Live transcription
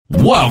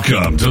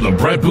Welcome to the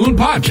Brett Boone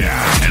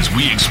Podcast as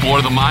we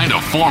explore the mind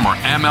of former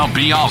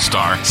MLB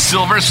All-Star,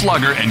 Silver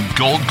Slugger, and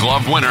Gold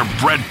Glove winner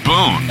Brett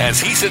Boone as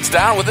he sits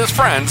down with his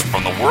friends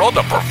from the world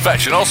of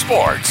professional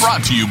sports.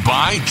 Brought to you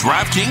by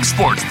DraftKings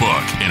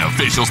Sportsbook, an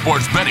official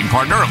sports betting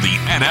partner of the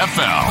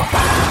NFL.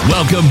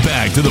 Welcome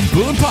back to the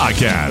Boone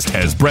Podcast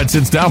as Brett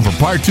sits down for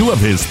part 2 of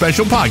his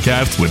special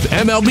podcast with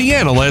MLB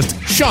analyst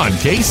Sean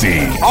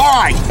Casey. All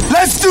right,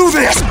 let's do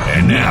this.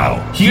 And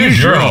now,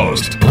 here's your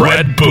host,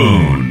 Brett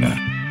Boone.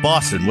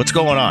 Boston, what's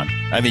going on?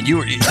 I mean,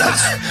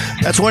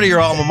 that's one of your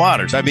alma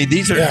maters. I mean,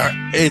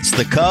 it's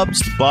the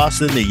Cubs,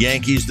 Boston, the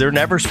Yankees. They're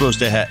never supposed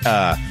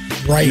to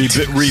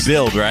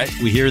rebuild, right?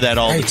 We hear that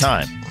all the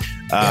time.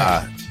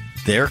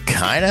 They're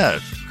kind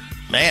of,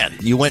 man,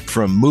 you went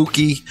from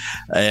Mookie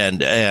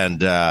and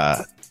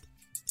I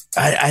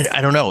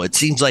don't know. It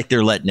seems like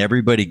they're letting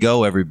everybody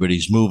go.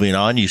 Everybody's moving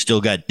on. You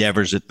still got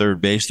Devers at third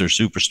base, their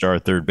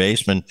superstar third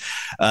baseman.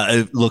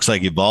 It looks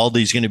like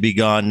Evaldi's going to be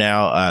gone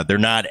now. They're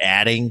not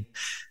adding.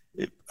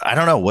 I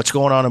don't know what's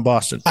going on in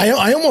Boston.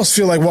 I almost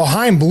feel like,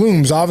 Chaim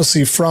Bloom's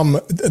obviously from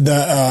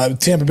the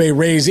Tampa Bay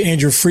Rays,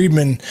 Andrew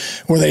Friedman,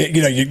 where they,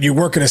 you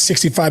work at a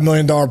 $65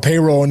 million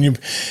payroll and you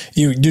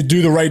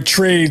do the right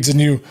trades and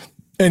you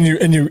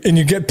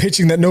get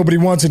pitching that nobody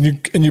wants and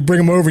you bring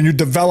them over and you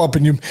develop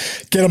and you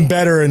get them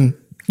better and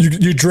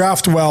you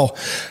draft well.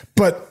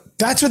 But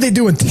that's what they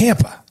do in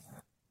Tampa.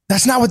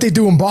 That's not what they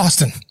do in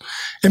Boston.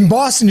 In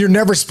Boston, you're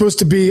never supposed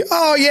to be,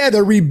 oh yeah,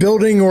 they're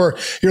rebuilding, or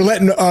you're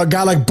letting a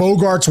guy like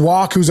Bogarts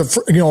walk, who's a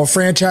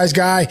franchise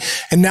guy,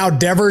 and now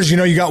Devers,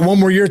 you got one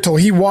more year till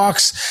he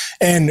walks,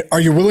 and are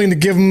you willing to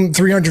give him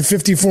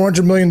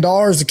 $350-400 million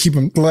to keep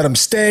him, let him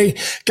stay?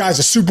 Guy's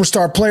a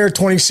superstar player,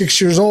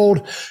 26 years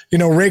old,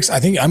 rakes. I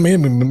think I'm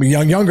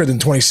younger than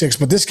 26,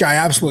 but this guy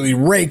absolutely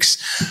rakes.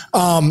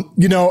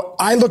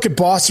 I look at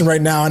Boston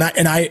right now,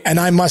 and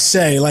I must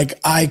say,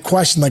 I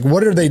question,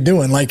 what are they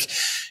doing?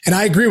 And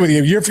I agree with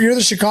you. If you're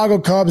the Chicago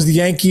Cubs, the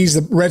Yankees,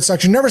 the Red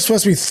Sox, you're never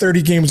supposed to be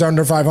 30 games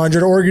under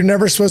 500, or you're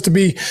never supposed to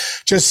be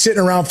just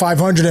sitting around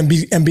 500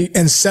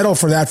 and settle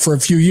for that for a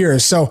few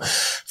years. So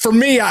for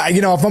me,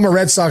 if I'm a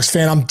Red Sox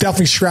fan, I'm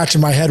definitely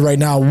scratching my head right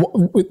now,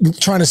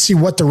 trying to see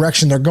what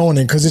direction they're going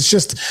in. Cause it's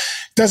just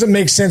doesn't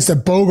make sense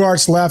that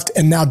Bogarts left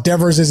and now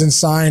Devers isn't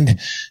signed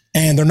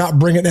and they're not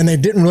bringing, and they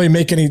didn't really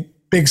make any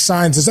big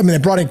signs. They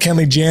brought in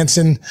Kenley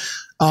Jansen.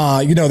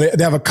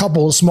 They have a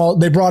couple small,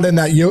 they brought in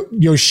that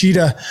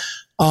Yoshida,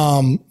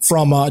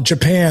 from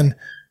Japan.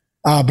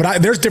 But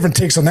there's different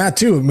takes on that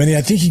too.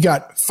 I think he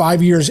got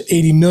 5 years,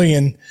 $80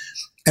 million.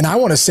 And I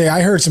want to say,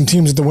 I heard some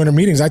teams at the winter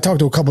meetings. I talked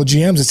to a couple of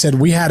GMs that said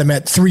we had him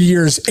at 3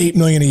 years, $8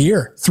 million a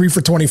year, 3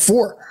 for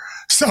 24.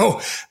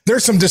 So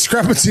there's some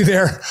discrepancy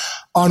there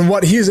on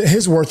what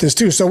his worth is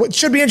too. So it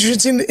should be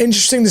interesting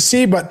to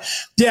see, but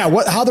yeah,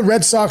 how the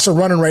Red Sox are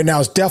running right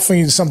now is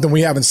definitely something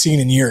we haven't seen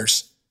in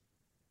years.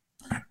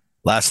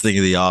 Last thing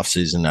of the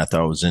offseason I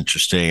thought was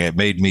interesting. It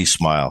made me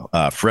smile.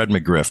 Fred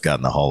McGriff got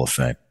in the Hall of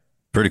Fame.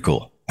 Pretty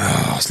cool.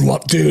 Oh,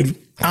 dude.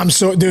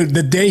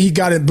 The day he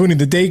got in, Boone,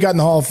 the day he got in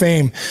the Hall of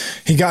Fame,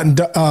 you got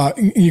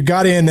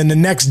in, and the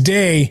next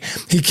day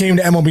he came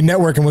to MLB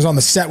Network and was on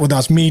the set with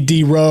us, me,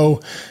 D. Rowe,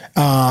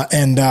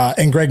 and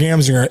Greg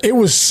Amsinger. It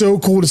was so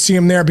cool to see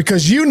him there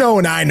because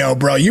and I know,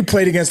 bro, you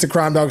played against the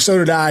Crime Dog. So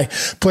did I.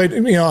 Played,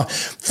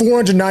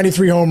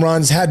 493 home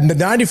runs, had the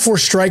 94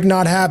 strike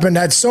not happened,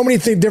 had so many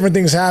different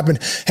things happen.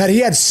 He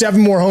had 7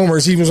 more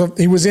homers, he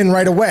was in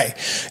right away.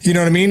 You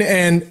know what I mean?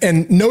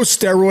 And no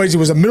steroids. He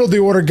was a middle of the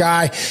order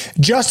guy.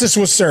 Justice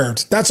was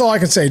served. That's all I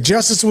can say.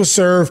 Justice was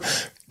served.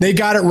 They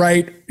got it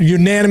right.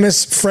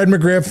 Unanimous. Fred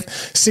McGriff,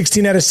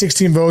 16 out of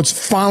 16 votes,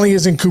 finally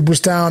is in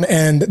Cooperstown.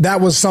 And that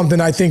was something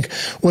I think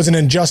was an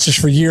injustice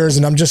for years.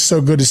 And I'm just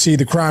so good to see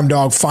the Crime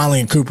Dog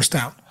finally in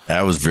Cooperstown.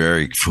 That was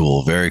very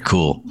cool. Very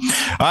cool.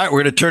 All right,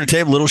 we're going to turn the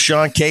table. Little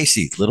Sean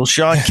Casey,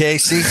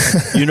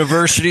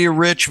 University of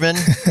Richmond,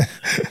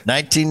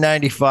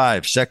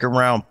 1995, second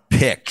round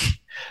pick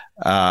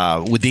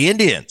with the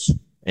Indians.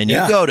 And you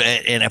go to,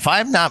 and if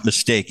I'm not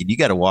mistaken, you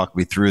got to walk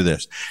me through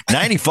this.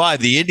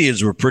 95, the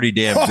Indians were pretty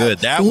damn good.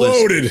 That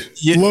loaded.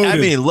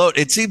 Loaded.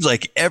 It seems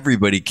like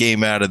everybody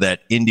came out of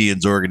that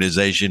Indians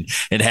organization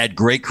and had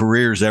great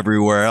careers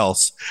everywhere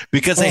else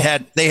because they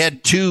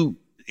had two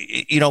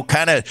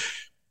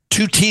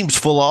teams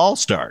full of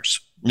all-stars.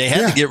 They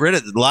had to get rid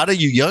of a lot of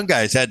you young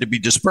guys had to be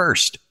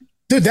dispersed.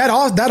 Dude, that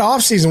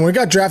offseason, when we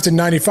got drafted in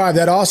 95,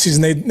 that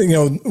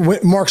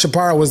offseason, Mark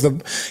Shapiro was the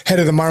head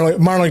of the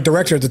minor league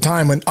director at the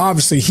time. And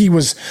obviously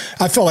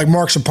I felt like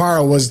Mark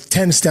Shapiro was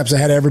 10 steps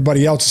ahead of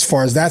everybody else as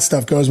far as that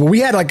stuff goes. But we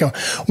had like a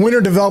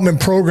winter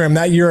development program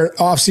that year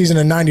offseason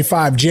in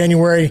 95,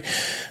 January.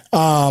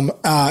 So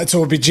it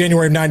would be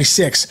January of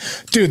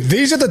 96. Dude,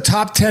 these are the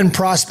top 10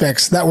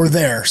 prospects that were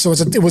there. So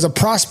it was a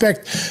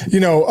prospect,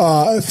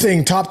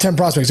 thing, top 10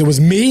 prospects. It was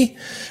me,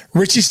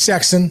 Richie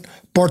Sexson,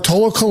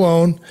 Bartolo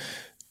Colon,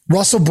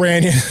 Russell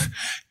Brandon,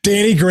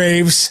 Danny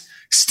Graves,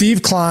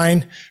 Steve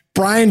Klein,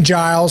 Brian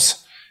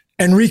Giles,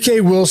 Enrique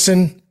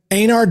Wilson,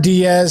 Einar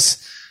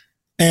Diaz,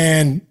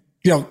 and,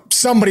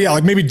 somebody else,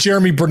 like maybe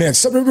Jeremy Burnett,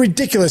 something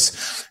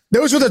ridiculous.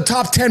 Those were the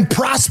top 10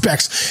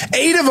 prospects.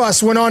 8 of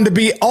us went on to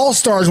be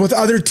all-stars with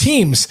other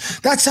teams.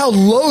 That's how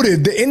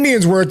loaded the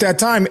Indians were at that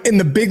time in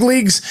the big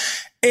leagues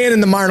and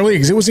in the minor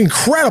leagues. It was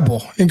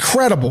incredible.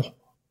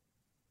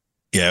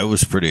 Yeah, it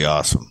was pretty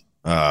awesome.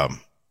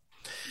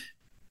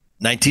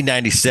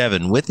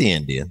 1997 with the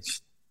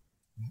Indians.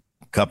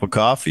 Cup of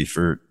coffee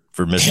for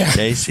Mr.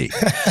 Casey.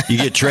 You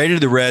get traded to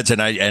the Reds,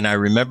 and I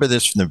remember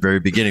this from the very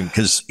beginning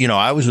because,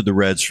 I was with the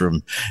Reds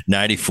from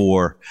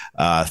 94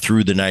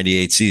 through the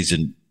 98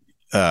 season.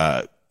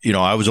 I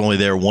was only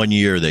there 1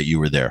 year that you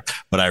were there,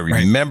 but I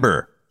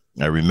remember,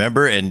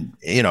 and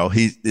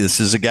this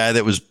is a guy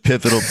that was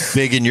pivotal,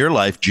 big in your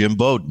life, Jim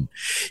Bowden.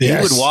 Yes.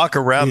 He would walk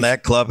around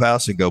that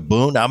clubhouse and go,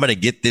 Boone, I'm going to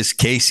get this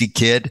Casey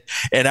kid.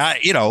 And I,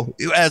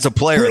 as a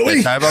player at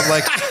that time, I'm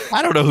like,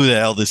 I don't know who the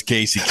hell this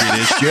Casey kid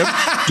is, Jim.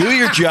 Do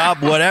your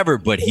job, whatever.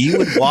 But he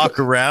would walk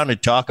around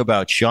and talk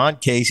about Sean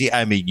Casey.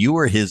 I mean, you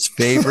were his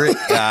favorite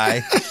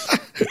guy,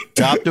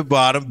 top to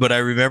bottom. But I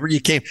remember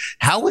you came.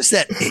 How was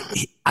that?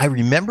 I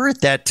remember at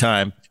that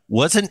time,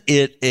 wasn't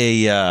it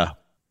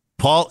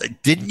Paul,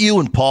 didn't you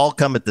and Paul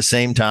come at the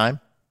same time?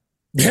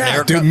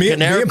 Yeah, dude, me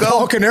and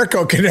Paul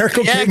Canerco came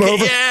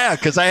over. Yeah,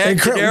 because I had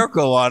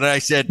Canerco on, and I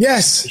said,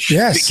 yes.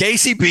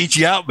 Casey beat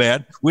you out,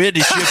 man. We had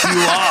to ship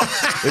you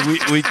off. And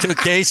we took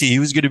Casey. He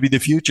was going to be the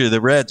future of the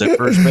Reds at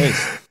first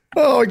base.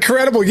 Oh,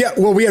 incredible. Yeah,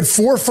 well, we had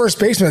 4 first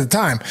basemen at the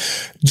time.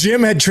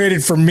 Jim had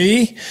traded for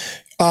me,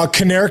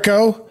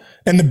 Canerco,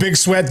 and the Big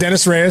Sweat,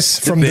 Dennis Reyes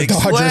from the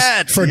Dodgers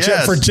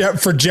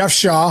for Jeff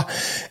Shaw.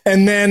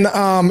 And then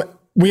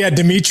we had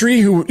Dimitri,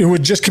 who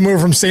had just come over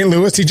from St.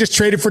 Louis. He just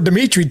traded for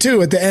Dimitri,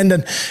 too, at the end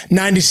of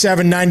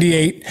 97,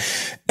 98.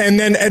 And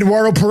then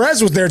Eduardo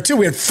Perez was there, too.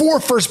 We had 4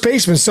 first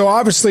basemen. So,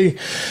 obviously,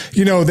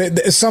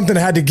 something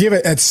had to give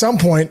it at some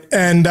point.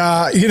 And,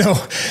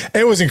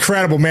 it was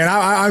incredible, man.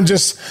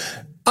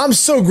 I'm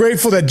so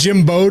grateful that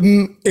Jim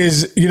Bowden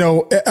is,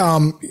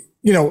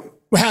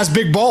 has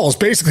big balls,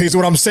 basically, is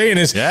what I'm saying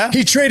is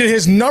he traded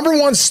his number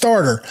 1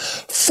 starter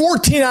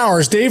 14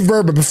 hours, Dave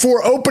Burba,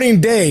 before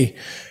opening day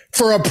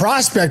for a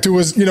prospect who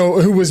was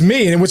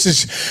me, and which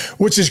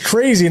is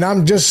crazy. And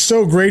I'm just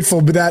so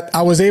grateful that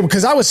I was able,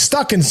 because I was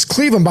stuck in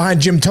Cleveland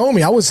behind Jim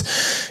Thome.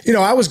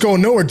 I was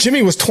going nowhere.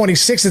 Jimmy was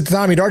 26 at the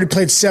time. He'd already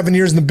played 7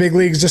 years in the big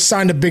leagues, just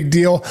signed a big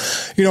deal.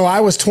 I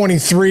was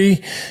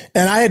 23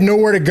 and I had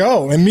nowhere to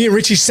go. And me and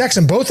Richie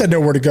Sexton both had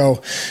nowhere to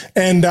go.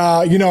 And,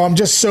 I'm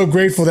just so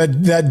grateful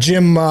that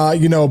Jim,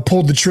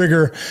 pulled the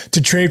trigger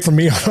to trade for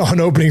me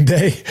on opening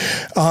day.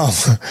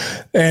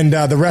 And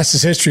the rest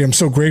is history. I'm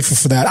so grateful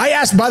for that. I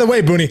asked, by the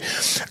way, Booney,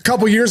 a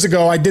couple years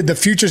ago, I did the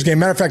Futures game.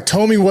 Matter of fact,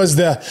 Thome was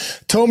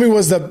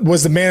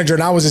the manager,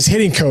 and I was his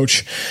hitting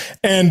coach,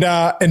 and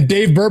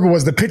Dave Burba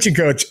was the pitching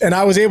coach. And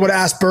I was able to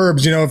ask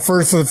Burbs,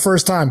 for the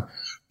first time,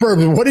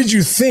 Burbs, what did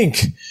you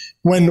think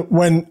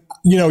when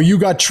you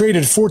got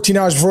traded 14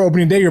 hours before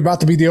opening day? You're about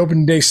to be the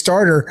opening day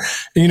starter.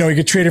 And, you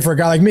get traded for a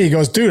guy like me. He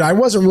goes, dude, I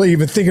wasn't really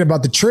even thinking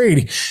about the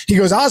trade. He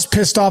goes, I was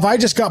pissed off. I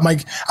just got my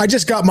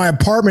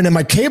apartment and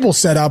my cable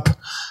set up.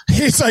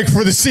 He's like,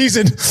 for the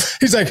season.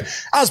 He's like,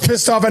 I was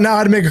pissed off. And now I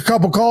had to make a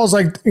couple calls,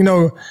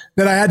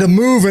 that I had to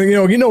move. And,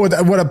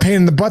 what a pain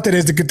in the butt that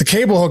is to get the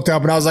cable hooked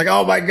up. And I was like,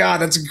 oh my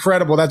God, that's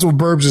incredible. That's what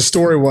Burbs'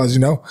 story was,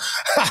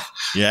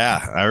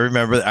 Yeah, I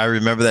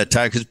remember that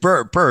time because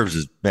Burbs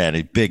is, man,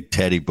 a big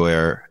teddy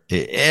bear.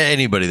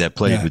 Anybody that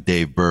played with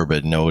Dave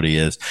Burba know what he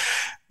is.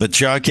 But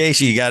Sean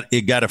Casey,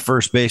 you got a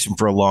first baseman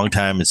for a long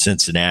time in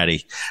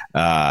Cincinnati,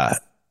 and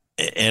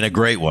a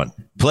great one.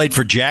 Played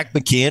for Jack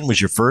McKeon,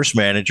 was your first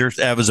manager.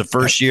 That was the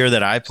first year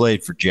that I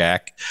played for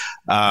Jack.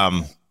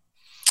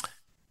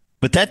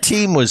 But that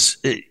team was,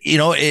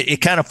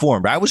 it kind of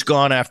formed. I was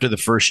gone after the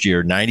first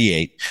year,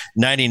 98,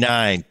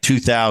 99,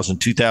 2000,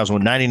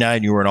 2001,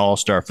 99, you were an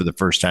all-star for the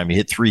first time. You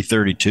hit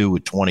 332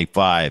 with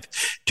 25.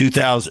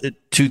 2000, you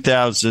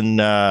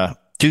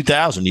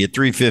hit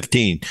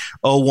 315.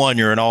 01,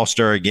 you're an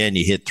all-star again.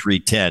 You hit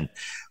 310.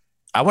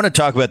 I want to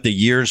talk about the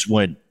years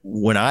when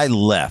I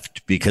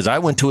left, because I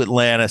went to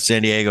Atlanta,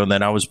 San Diego, and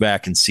then I was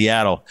back in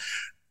Seattle.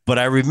 But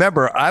I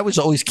remember I was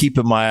always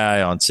keeping my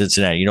eye on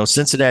Cincinnati.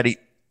 Cincinnati,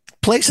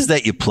 places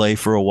that you play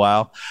for a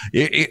while,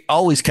 it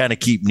always kind of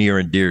keep near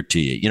and dear to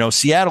you.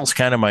 Seattle's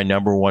kind of my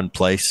number 1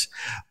 place,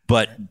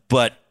 but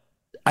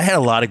I had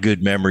a lot of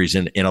good memories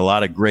and a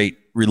lot of great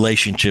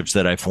relationships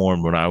that I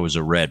formed when I was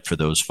a Red for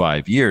those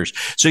 5 years.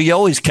 So you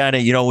always kind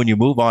of, when you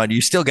move on,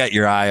 you still got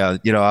your eye on,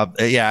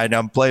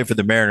 I'm playing for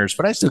the Mariners,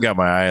 but I still got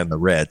my eye on the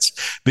Reds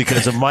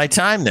because of my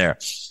time there.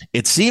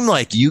 It seemed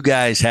like you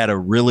guys had a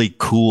really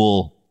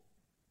cool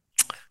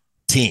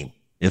team.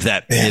 If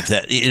that,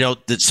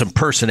 some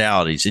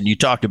personalities, and you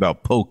talked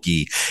about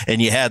Pokey,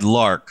 and you had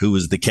Lark, who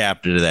was the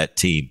captain of that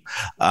team.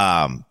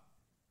 A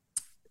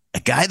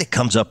guy that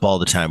comes up all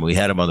the time. We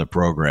had him on the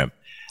program.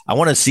 I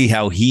want to see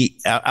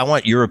I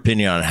want your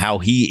opinion on how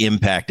he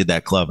impacted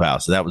that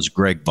clubhouse. That was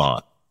Greg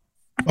Vaughn.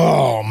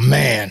 Oh,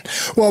 man.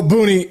 Well,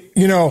 Booney,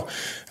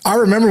 I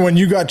remember when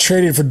you got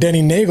traded for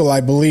Denny Nagel,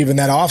 I believe, in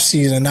that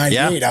offseason in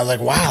 98. Yeah. I was like,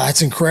 wow,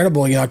 that's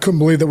incredible. I couldn't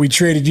believe that we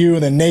traded you.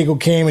 And then Nagel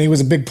came, and he was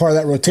a big part of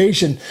that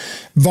rotation.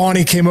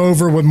 Vonnie came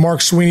over with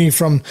Mark Sweeney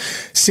from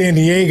San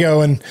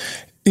Diego. And,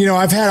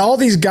 I've had all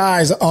these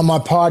guys on my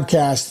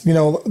podcast.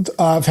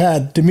 I've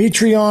had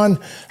Dimitri on.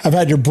 I've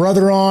had your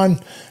brother on.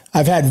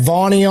 I've had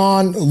Vonnie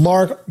on,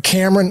 Lark,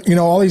 Cameron,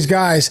 all these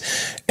guys,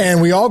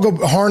 and we all go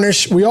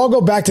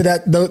back to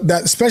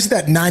that, especially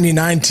that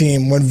 99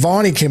 team when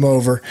Vonnie came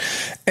over,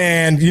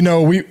 and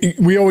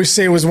we always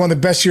say it was one of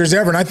the best years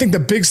ever. And I think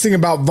the biggest thing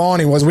about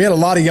Vonnie was we had a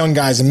lot of young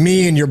guys, and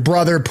me and your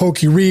brother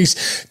Pokey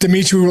Reese,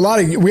 Dimitri,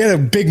 we had a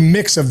big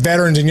mix of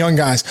veterans and young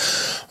guys.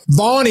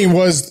 Vonnie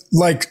was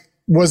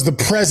the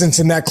presence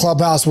in that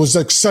clubhouse, was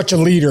like such a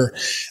leader.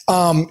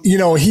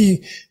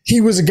 He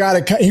was a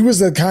guy he was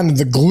the kind of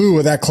the glue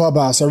of that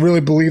clubhouse. I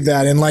really believe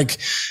that. And I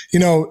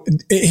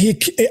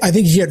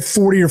think he had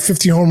 40 or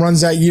 50 home runs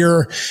that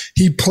year.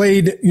 He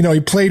played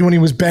when he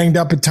was banged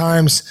up at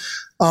times.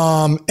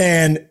 For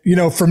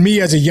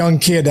me as a young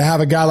kid to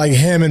have a guy like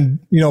him and,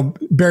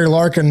 Barry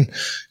Larkin,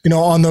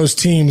 on those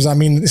teams, I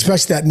mean,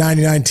 especially that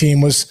 99 team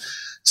was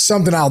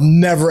something I'll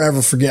never,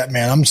 ever forget,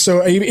 man. I'm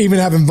so, even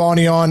having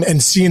Vonnie on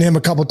and seeing him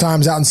a couple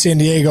times out in San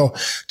Diego,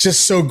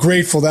 just so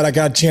grateful that I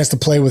got a chance to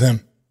play with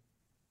him.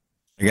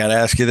 I got to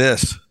ask you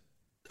this.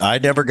 I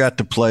never got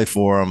to play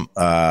for him.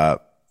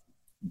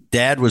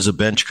 Dad was a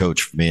bench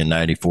coach for me in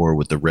 94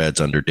 with the Reds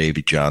under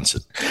Davey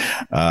Johnson.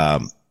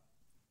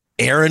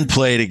 Aaron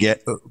played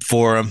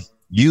for him.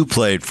 You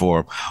played for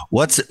him.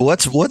 What's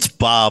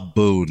Bob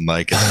Boone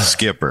like as a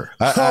skipper?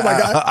 Oh my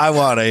God. I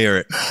want to hear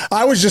it.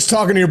 I was just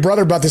talking to your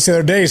brother about this the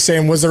other day,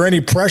 saying, was there any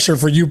pressure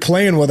for you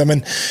playing with him?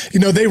 And,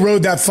 they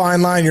rode that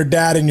fine line, your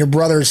dad and your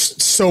brothers,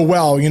 so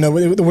well.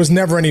 There was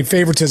never any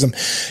favoritism.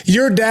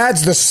 Your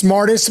dad's the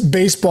smartest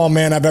baseball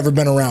man I've ever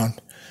been around.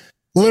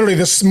 Literally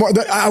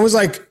I was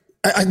like,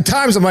 at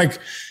times I'm like,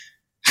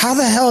 how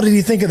the hell did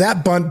he think of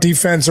that bunt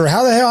defense? Or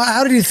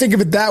how did he think of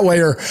it that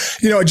way? Or,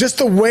 just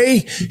the way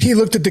he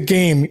looked at the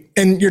game.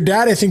 And your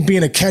dad, I think,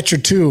 being a catcher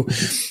too,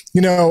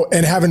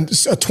 and having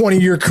a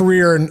 20-year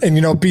career and,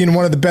 being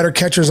one of the better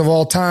catchers of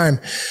all time,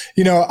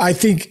 I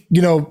think,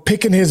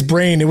 picking his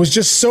brain, it was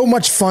just so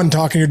much fun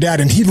talking to your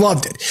dad, and he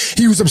loved it.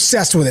 He was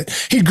obsessed with it.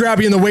 He'd grab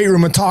you in the weight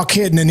room and talk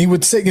hitting, and he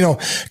would say, go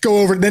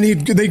over,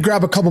 then they'd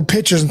grab a couple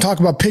pitchers and talk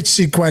about pitch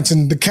sequence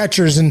and the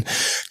catchers and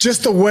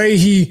just the way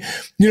he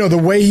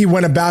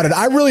went about it.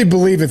 I really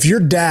believe if your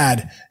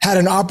dad had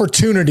an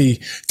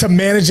opportunity to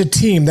manage a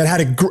team that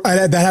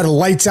had a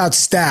lights out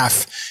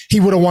staff, he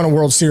would have won a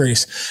World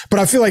Series. But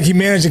I feel like he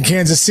managed in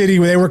Kansas City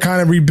where they were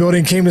kind of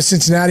rebuilding, came to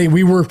Cincinnati.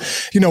 We were,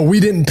 we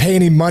didn't pay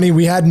any money.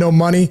 We had no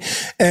money.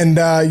 And,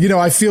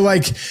 I feel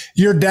like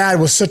your dad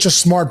was such a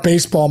smart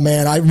baseball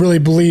man. I really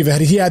believe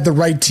had he had the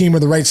right team or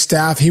the right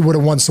staff, he would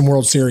have won some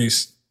World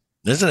Series.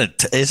 Isn't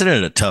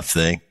it a tough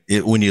thing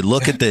when you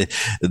look at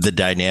the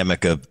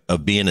dynamic of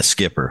being a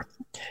skipper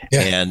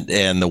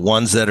and the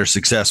ones that are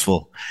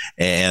successful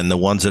and the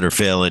ones that are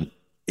failing,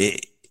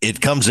 it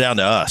comes down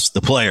to us,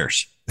 the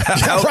players.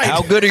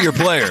 How good are your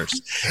players?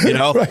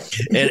 Right.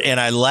 And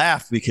I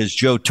laugh because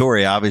Joe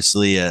Torre,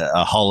 obviously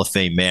a Hall of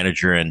Fame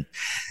manager. And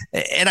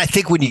I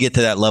think when you get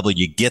to that level,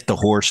 you get the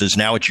horses.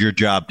 Now it's your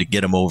job to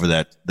get them over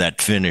that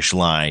finish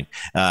line.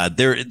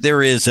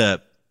 There is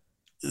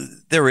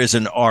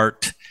an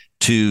art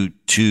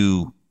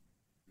to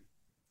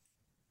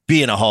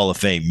being a Hall of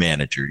Fame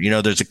manager.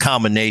 There's a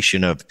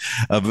combination of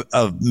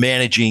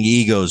managing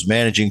egos,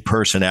 managing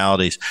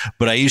personalities.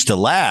 But I used to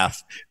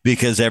laugh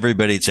because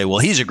everybody'd say, well,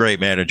 he's a great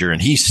manager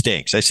and he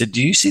stinks. I said,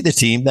 do you see the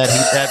team that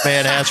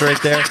man has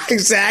right there?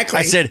 Exactly.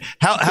 I said,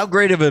 how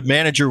great of a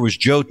manager was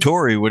Joe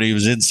Torre when he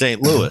was in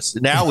St. Louis?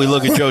 Now we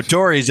look at Joe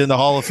Torre, he's in the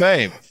Hall of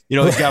Fame.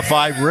 He's got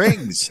 5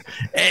 rings.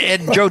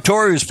 And Joe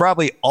Torre is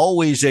probably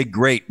always a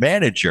great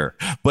manager,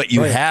 but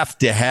you have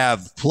to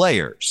have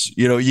players.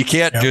 You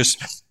can't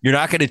just, you're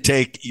not going to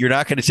take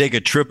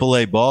a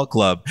AAA ball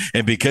club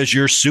and because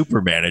you're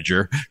super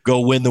manager, go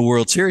win the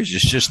World Series.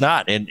 It's just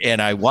not.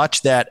 And I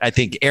watched that. I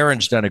think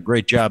Aaron's done a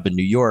great job in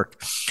New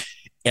York.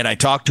 And I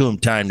talk to him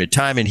time to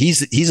time, and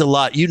he's a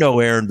lot.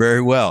 Aaron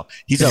very well.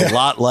 He's a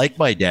lot like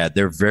my dad.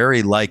 They're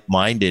very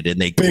like-minded,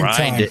 and they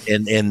grind,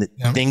 and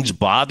things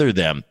bother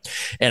them.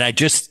 And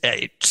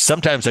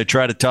sometimes I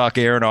try to talk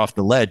Aaron off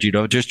the ledge.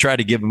 Just try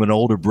to give him an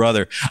older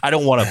brother. I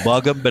don't want to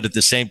bug him, but at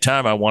the same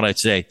time, I want to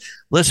say,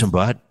 listen,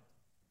 bud,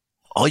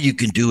 all you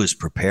can do is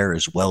prepare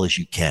as well as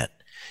you can.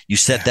 You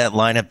set that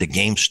lineup, the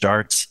game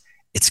starts.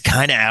 It's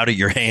kind of out of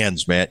your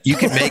hands, man. You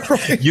can make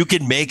you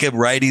can make a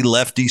righty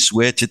lefty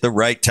switch at the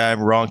right time,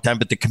 wrong time,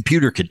 but the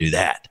computer can do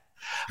that.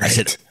 Right. I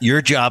said,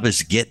 your job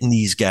is getting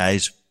these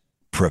guys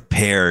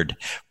prepared,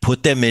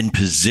 put them in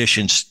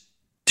positions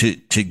to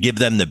give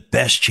them the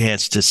best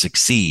chance to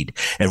succeed.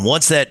 And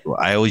once that,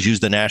 I always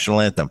use the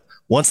national anthem.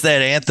 Once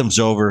that anthem's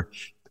over,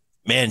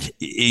 man,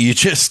 you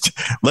just,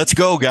 let's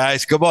go,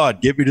 guys. Come on,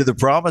 get me to the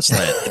promised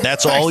land. And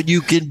that's all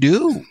you can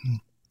do.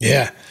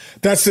 Yeah.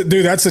 That's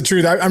the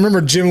truth. I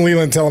remember Jim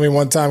Leland telling me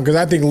one time, because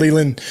I think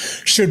Leland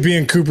should be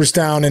in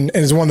Cooperstown and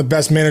is one of the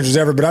best managers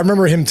ever. But I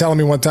remember him telling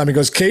me one time, he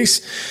goes,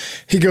 Case,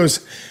 he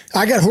goes,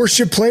 I got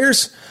horseshit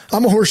players.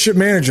 I'm a horseshit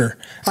manager.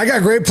 I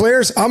got great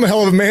players. I'm a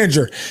hell of a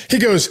manager. He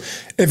goes,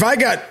 if I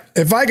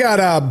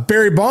got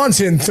Barry Bonds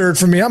hitting third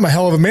for me, I'm a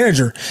hell of a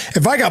manager.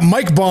 If I got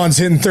Mike Bonds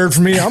hitting third for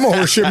me, I'm a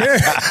horseshit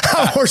manager.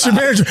 I'm a horseshit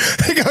manager.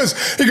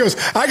 He goes,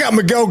 I got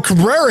Miguel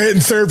Cabrera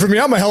hitting third for me.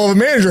 I'm a hell of a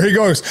manager. He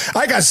goes,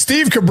 I got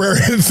Steve Cabrera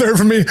hitting third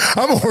for me.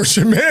 I'm a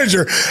horseshit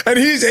manager. And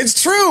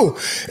it's true.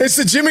 It's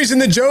the Jimmies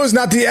and the Joes,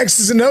 not the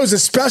X's and O's,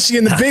 especially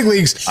in the big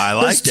leagues. I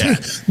like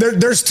that.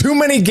 There's too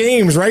many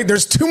games, right?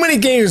 There's too many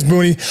games,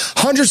 Booney.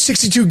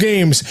 162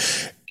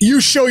 games. You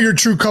show your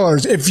true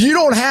colors. If you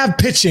don't have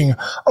pitching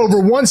over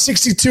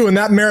 162 in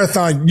that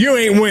marathon, you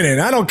ain't winning.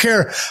 I don't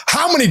care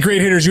how many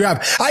great hitters you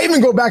have. I even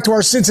go back to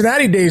our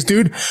Cincinnati days,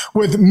 dude,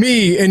 with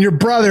me and your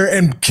brother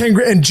and Ken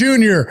and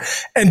Junior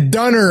and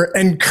Dunner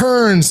and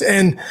Kearns,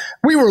 and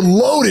we were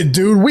loaded,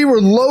 dude. We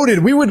were loaded.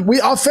 We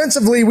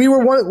offensively, we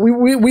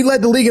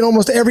led the league in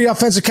almost every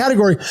offensive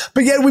category,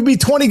 but yet we'd be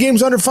 20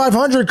 games under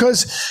 500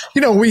 because,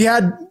 we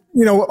had,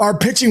 our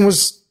pitching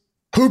was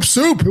hoop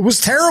soup. It was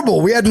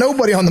terrible. We had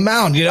nobody on the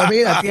mound. You know what I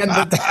mean? At the end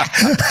of the day,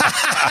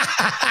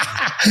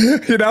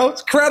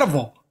 it's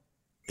incredible.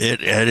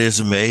 It is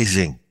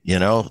amazing.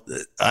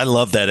 I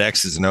love that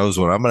X's and O's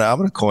one. I'm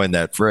gonna coin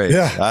that phrase.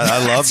 Yeah,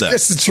 I love that.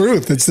 It's the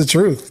truth. It's the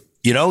truth.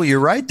 You're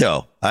right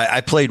though. I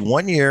played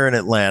 1 year in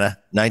Atlanta,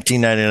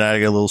 1999. I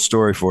got a little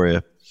story for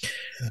you.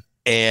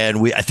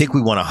 And I think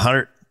we won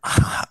 100.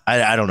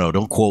 I don't know.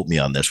 Don't quote me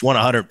on this. Won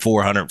 104,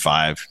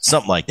 105,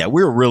 something like that.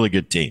 We were a really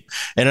good team.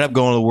 Ended up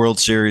going to the World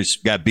Series,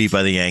 got beat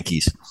by the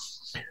Yankees.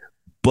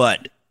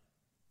 But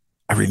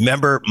I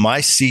remember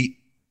my seat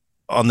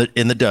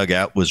in the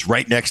dugout was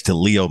right next to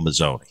Leo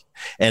Mazzoni.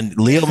 And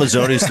Leo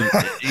Mazzoni's,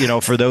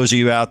 for those of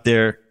you out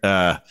there,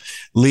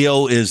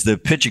 Leo is the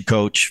pitching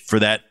coach for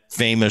that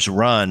famous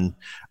run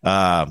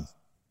that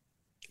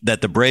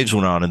the Braves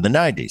went on in the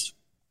 90s.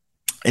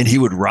 And he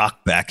would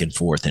rock back and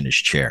forth in his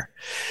chair.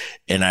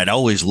 And I'd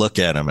always look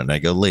at him and I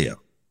go,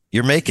 Leo,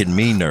 you're making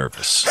me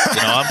nervous.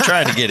 I'm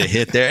trying to get a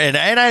hit there. And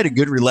I had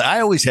I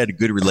always had a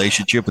good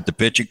relationship with the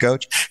pitching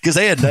coach because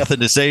they had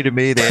nothing to say to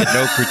me. They had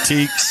no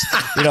critiques,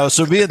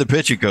 so me and the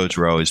pitching coach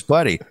were always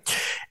buddy.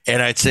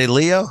 And I'd say,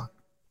 Leo,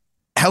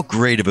 how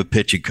great of a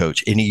pitching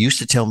coach. And he used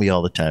to tell me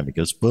all the time, he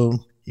goes,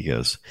 Boone,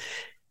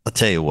 I'll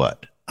tell you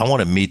what. I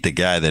want to meet the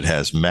guy that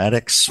has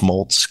Maddox,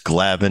 Smoltz,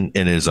 Glavine,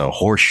 and is a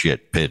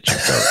horseshit pitching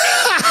coach.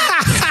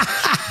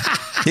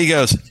 He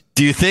goes,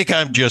 do you think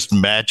I'm just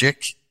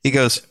magic? He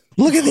goes,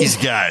 look at these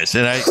guys.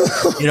 And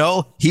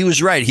he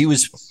was right.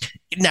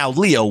 Now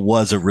Leo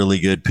was a really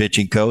good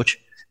pitching coach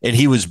and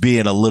he was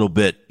being a little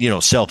bit,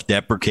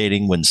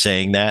 self-deprecating when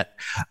saying that.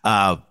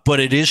 But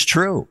it is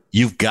true.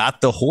 You've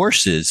got the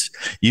horses.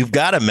 You've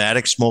got a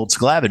Maddox, Smoltz,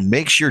 Glavine.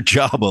 Makes your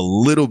job a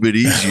little bit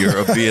easier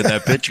of being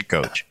that pitching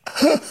coach.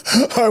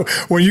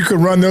 When you could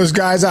run those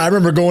guys out. I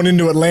remember going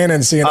into Atlanta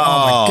and seeing, oh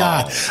my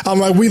God. I'm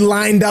like, we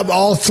lined up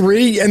all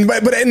three.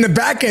 But in the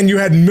back end, you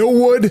had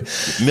Millwood.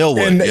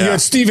 And you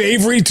had Steve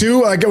Avery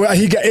too.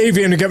 He got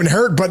Avery and getting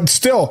hurt, but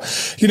still,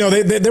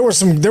 there was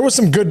some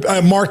good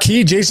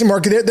Jason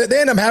Marquis. They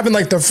ended up having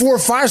like the 4 or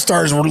 5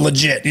 stars were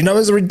legit. It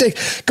was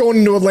ridiculous. Going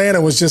into Atlanta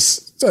was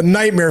just a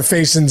nightmare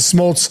facing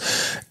Smoltz,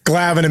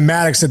 Glavine, and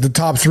Maddox at the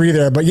top 3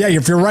 there. But yeah,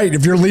 if you're right,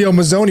 if you're Leo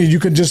Mazzoni, you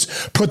could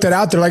just put that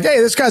out there like, hey,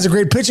 this guy's a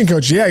great pitching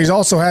coach. Yeah, he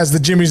also has the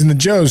Jimmies and the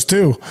Joes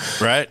too.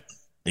 Right.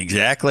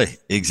 Exactly.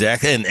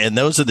 And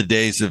those are the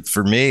days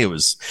for me, it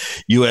was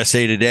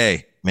USA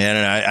Today, man.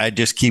 And I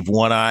just keep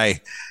one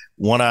eye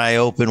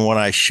open, one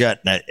eye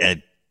shut. And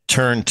I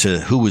turn to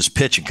who was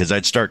pitching because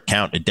I'd start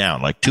counting it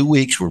down. Like 2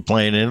 weeks, we're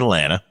playing in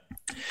Atlanta.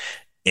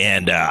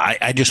 And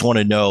I just want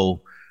to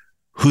know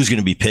who's going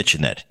to be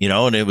pitching that,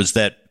 and it was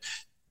that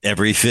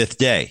every 5th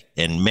day.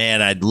 And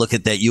man, I'd look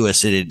at that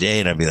USA Today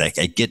and I'd be like,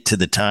 I'd get to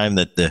the time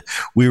that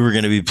we were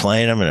going to be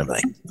playing them. And I'm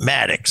like,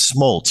 Maddox,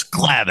 Smoltz,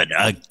 Glavine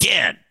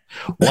again.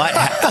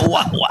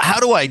 How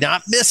do I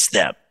not miss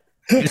them?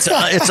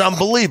 It's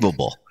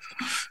unbelievable.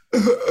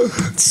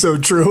 So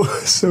true.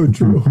 So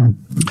true.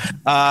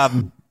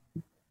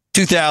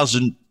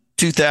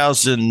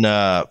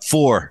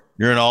 2004.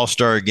 You're an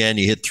all-star again.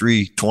 You hit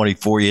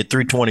 324. You hit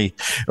 320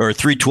 or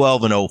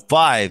 312 and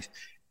 05.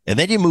 And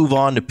then you move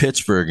on to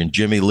Pittsburgh and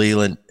Jimmy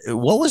Leland.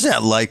 What was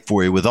that like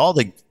for you with all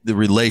the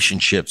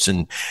relationships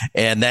and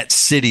that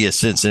city of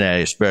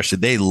Cincinnati, especially?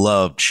 They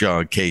loved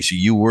Sean Casey.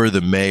 You were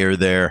the mayor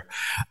there.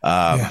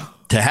 To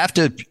have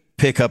to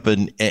pick up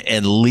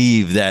and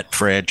leave that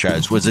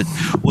franchise, was it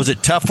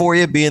tough for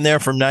you being there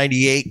from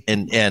 98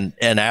 and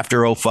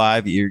after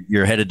 05,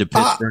 you're headed to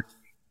Pittsburgh?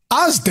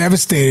 I was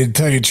devastated,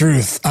 to tell you the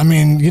truth. I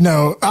mean,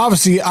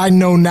 obviously I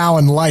know now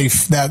in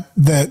life that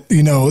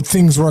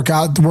things works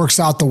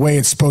out the way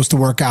it's supposed to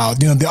work out.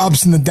 The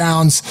ups and the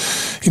downs,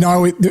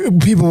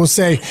 people will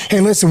say, hey,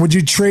 listen, would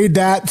you trade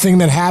that thing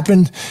that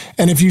happened?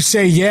 And if you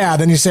say, yeah,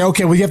 then you say,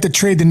 okay, well, you have to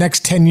trade the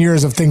next 10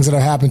 years of things that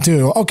have happened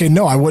too. Okay,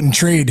 no, I wouldn't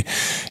trade,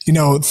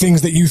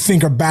 things that you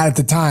think are bad at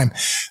the time.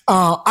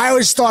 I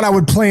always thought I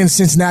would play in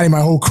Cincinnati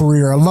my whole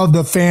career. I love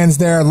the fans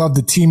there. I love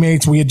the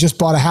teammates. We had just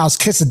bought a house,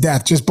 kiss of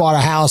death, just bought a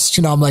house.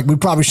 I'm like, we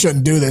probably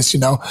shouldn't do this,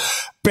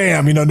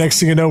 bam, next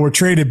thing you know, we're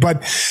traded.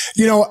 But,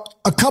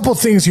 a couple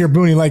things here,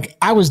 Boone, like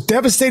I was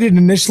devastated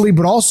initially,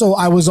 but also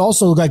I was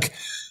also like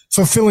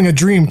fulfilling a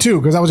dream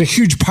too, because I was a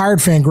huge Pirate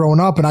fan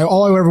growing up and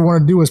all I ever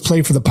wanted to do was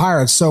play for the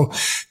Pirates. So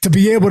to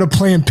be able to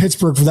play in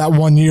Pittsburgh for that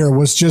 1 year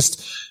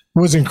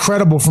was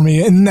incredible for me.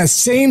 And in that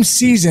same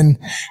season,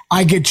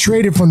 I get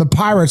traded from the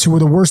Pirates, who were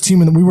the worst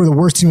team, and we were the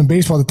worst team in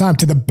baseball at the time,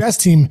 to the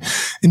best team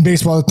in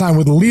baseball at the time,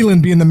 with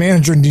Leland being the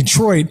manager in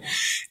Detroit.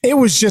 It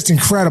was just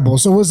incredible.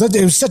 So it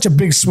was such a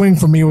big swing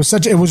for me. It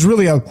was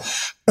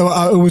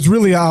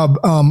really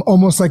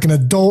almost like an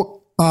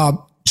adult,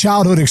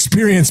 childhood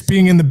experience.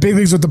 Being in the big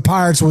leagues with the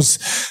Pirates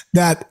was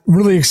that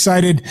really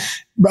excited,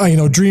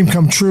 dream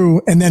come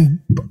true. And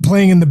then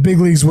playing in the big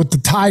leagues with the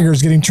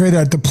Tigers, getting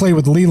traded to play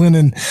with Leland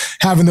and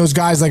having those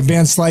guys like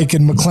Van Slyke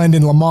and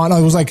McClendon, Lamont.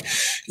 It was like,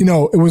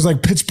 it was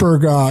like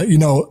Pittsburgh,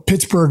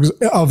 Pittsburgh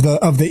of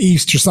the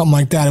East or something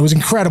like that. It was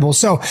incredible.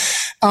 So,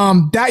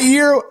 that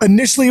year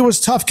initially it was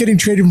tough getting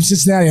traded from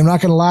Cincinnati. I'm not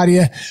going to lie to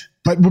you.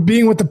 But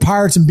being with the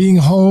Pirates and being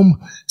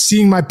home,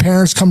 seeing my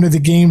parents come to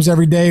the games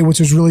every day, which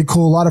was really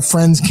cool. A lot of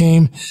friends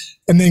came,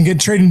 and then get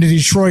traded to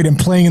Detroit and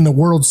playing in the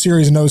World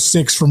Series in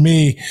 2006 for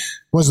me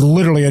was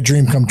literally a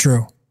dream come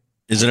true.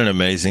 Isn't it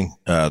amazing?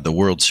 The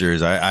World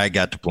Series, I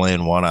got to play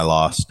in one, I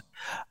lost.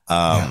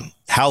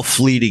 How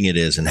fleeting it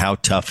is and how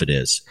tough it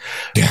is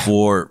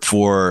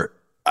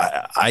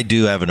I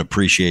do have an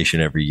appreciation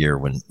every year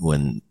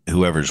when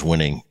whoever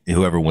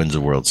wins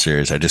the World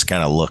Series. I just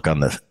kind of look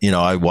on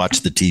I watch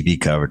the TV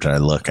coverage and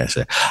I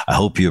say, I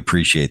hope you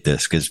appreciate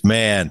this, because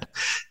man,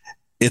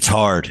 it's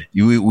hard.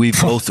 We've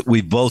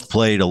both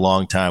played a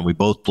long time. We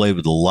both played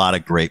with a lot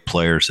of great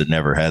players that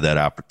never had that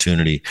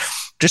opportunity.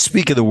 Just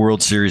speak of the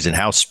World Series and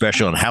how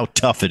special and how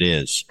tough it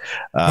is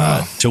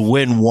to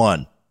win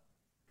one.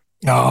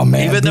 Oh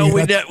man! Even though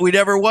we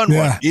never won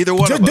one, either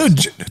one of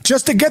us. Dude,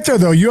 just to get there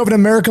though, you have an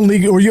American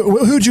League, or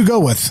who'd you go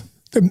with?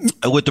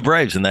 With the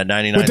Braves in that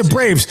 99. With the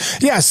Braves,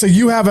 yeah. So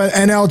you have an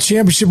NL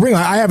championship ring.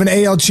 I have an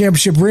AL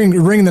championship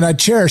ring that I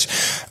cherish.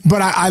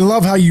 But I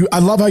love how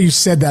you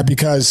said that,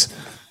 because,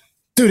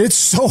 dude, it's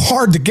so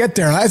hard to get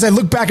there. As I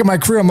look back at my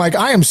career, I'm like,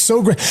 I am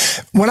so great.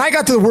 When I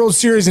got to the World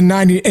Series in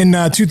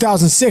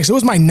 2006, it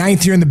was my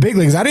 9th year in the big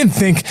leagues. I didn't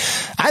think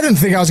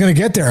I was going to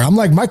get there. I'm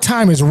like, my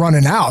time is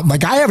running out.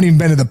 Like, I haven't even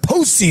been to the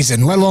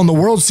postseason, let alone the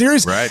World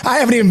Series. Right. I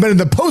haven't even been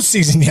to the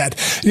postseason yet,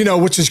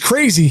 which is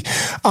crazy.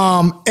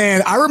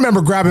 And I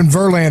remember grabbing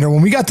Verlander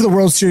when we got to the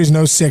World Series in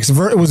 2006.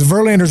 It was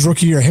Verlander's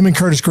rookie year, him and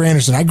Curtis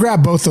Granderson. I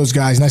grabbed both those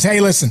guys and I said,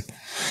 hey, listen,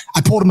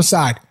 I pulled them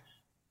aside.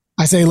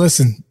 I say,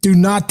 listen, do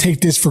not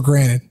take this for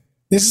granted.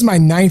 This is my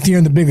 9th year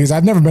in the big leagues.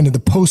 I've never been to the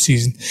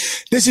postseason.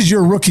 This is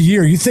your rookie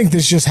year. You think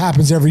this just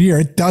happens every year.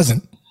 It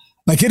doesn't.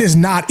 Like, it is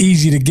not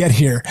easy to get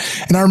here.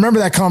 And I remember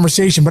that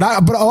conversation, but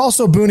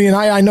also Boone, and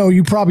I know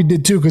you probably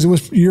did too, because it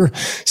was your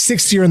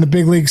 6th year in the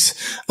big leagues.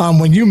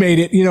 When you made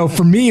it,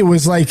 for me, it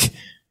was like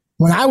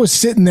when I was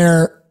sitting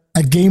there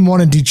at game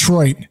 1 in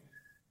Detroit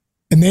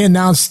and they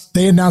announced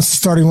the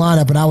starting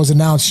lineup and I was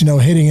announced,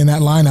 hitting in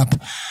that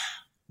lineup,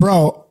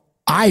 bro.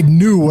 I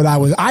knew what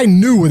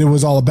it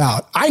was all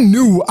about. I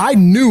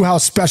knew how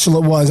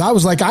special it was. I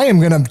was like, I am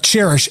going to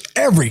cherish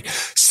every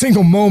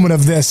single moment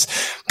of this,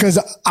 because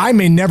I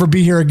may never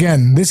be here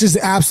again. This is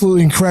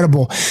absolutely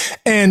incredible.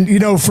 And,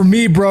 for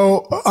me,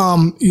 bro,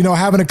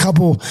 having a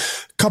couple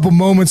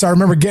moments. I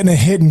remember getting a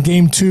hit in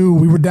game 2.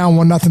 We were down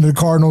 1-0 to the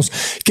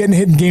Cardinals, getting a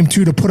hit in game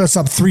 2 to put us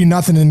up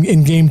 3-0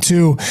 in game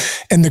 2.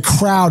 And the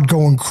crowd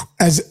going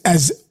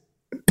as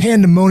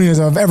pandemonium as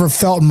I've ever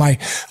felt in my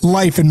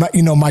life. And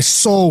my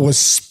soul was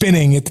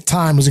spinning at the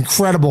time. It was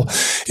incredible.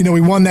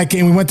 We won that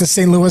game. We went to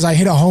St. Louis. I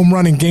hit a home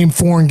run in game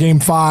 4 and game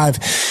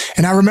 5.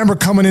 And I remember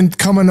coming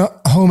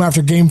home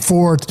after game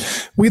 4.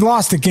 We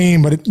lost the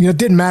game, but it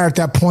didn't matter at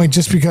that point,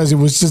 just because it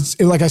was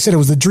just, like I said, it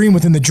was the dream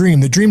within the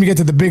dream to get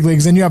to the big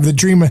leagues. Then you have the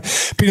dream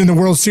of being in the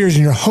World Series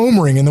and you're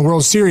homering in the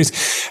World Series.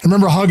 I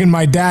remember hugging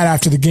my dad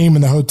after the game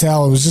in the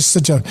hotel. It was just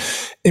such a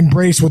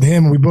embrace with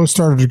him. And we both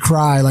started to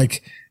cry.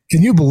 Like,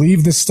 can you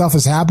believe this stuff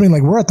is happening?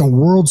 Like, we're at the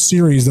World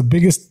Series,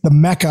 the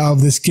mecca of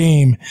this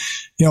game,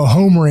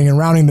 homering and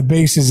rounding the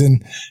bases.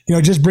 And,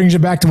 it just brings you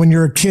back to when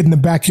you're a kid in the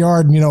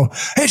backyard and,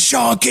 hey,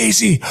 Sean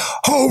Casey,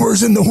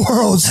 homers in the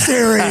World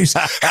Series.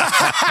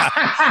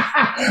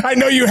 I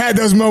know you had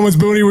those moments,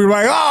 Boone. We were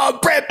like, oh,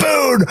 Brett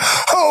Boone,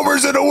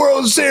 homers in the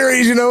World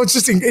Series.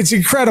 It's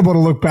incredible to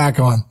look back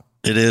on.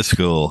 It is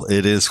cool.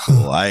 It is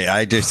cool.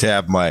 I just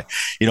have I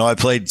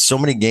played so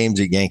many games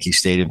at Yankee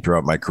Stadium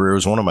throughout my career. It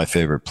was one of my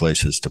favorite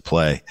places to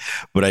play.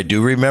 But I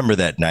do remember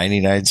that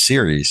 99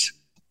 series.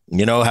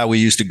 You know how we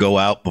used to go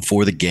out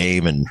before the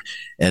game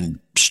and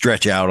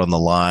stretch out on the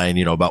line,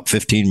 about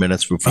 15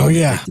 minutes before we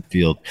hit the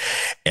field.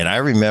 And I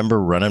remember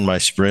running my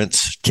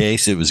sprints.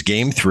 Case, it was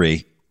game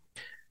 3.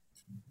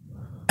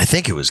 I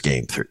think it was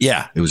game 3.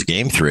 Yeah, it was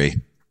game 3.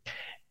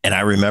 And I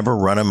remember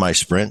running my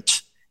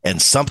sprints. And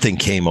something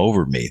came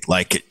over me,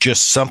 like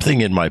just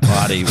something in my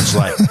body was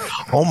like,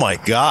 oh my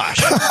gosh.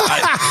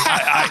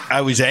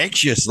 I was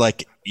anxious,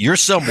 like you're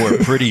somewhere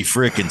pretty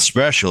freaking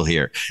special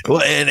here.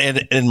 Well,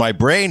 and in my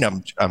brain,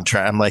 I'm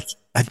like,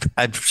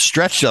 I've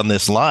stretched on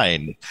this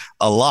line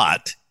a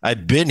lot.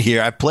 I've been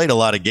here. I've played a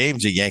lot of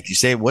games at Yankee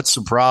Stadium. What's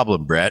the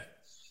problem, Brett?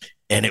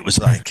 And it was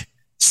like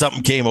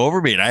something came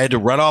over me and I had to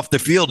run off the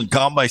field and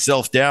calm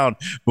myself down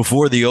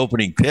before the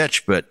opening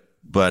pitch. But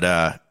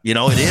it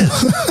is.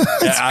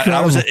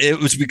 It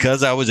was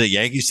because I was at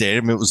Yankee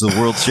Stadium. It was the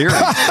World Series.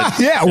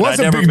 It was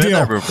a big deal.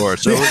 There before,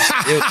 so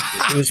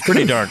it was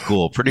pretty darn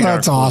cool.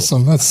 That's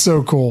awesome. That's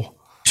so cool.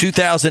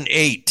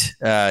 2008,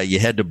 you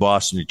head to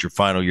Boston at your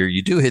final year.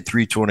 You do hit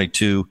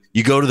 322.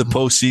 You go to the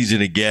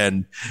postseason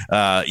again.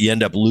 You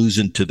end up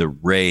losing to the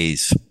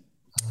Rays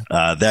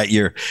that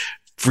year.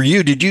 For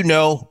you, did you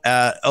know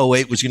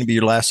 08 was going to be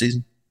your last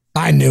season?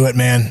 I knew it,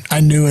 man.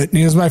 I knew it.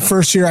 It was my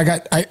first year. I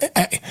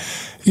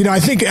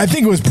think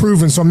it was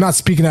proven. So I'm not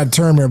speaking out of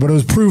term here, but it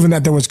was proven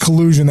that there was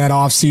collusion that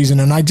off season.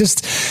 And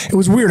it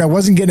was weird. I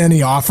wasn't getting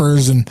any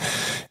offers. And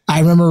I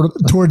remember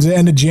towards the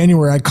end of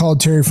January, I called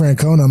Terry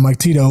Francona. I'm like,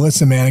 Tito,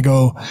 listen, man, I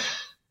go,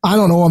 I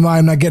don't know why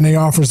I'm not getting any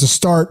offers to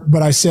start,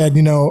 but I said,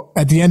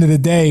 at the end of the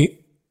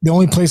day, the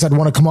only place I'd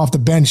want to come off the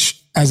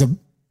bench as a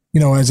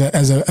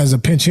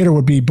pinch hitter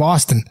would be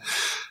Boston.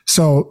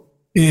 So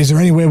is there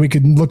any way we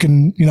could look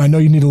and, I know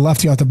you need a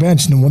lefty off the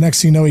bench. And then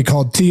next thing you know, he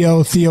called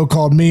Theo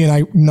called me.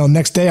 And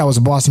next day I was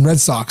a Boston Red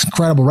Sox.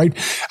 Incredible, right?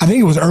 I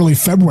think it was early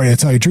February, to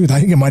tell you the truth.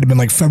 I think it might've been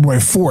like February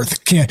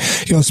 4th.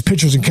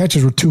 Pitchers and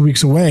catchers were 2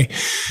 weeks away.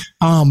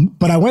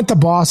 But I went to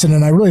Boston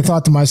and I really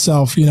thought to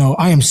myself,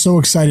 I am so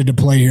excited to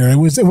play here. It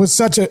was one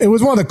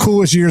of the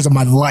coolest years of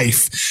my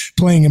life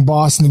playing in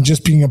Boston and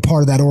just being a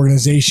part of that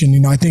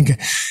organization. I think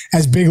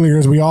as big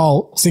leaguers, we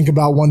all think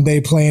about one day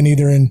playing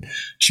either in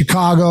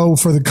Chicago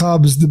for the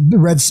Cubs, the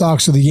Red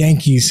Sox, or the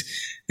Yankees.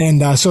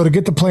 And so to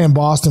get to play in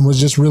Boston was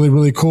just really,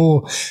 really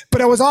cool.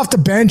 But I was off the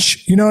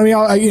bench.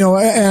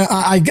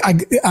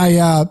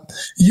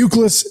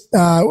 Euclid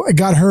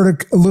got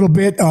hurt a little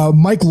bit.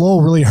 Mike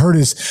Lowell really hurt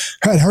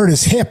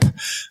his hip.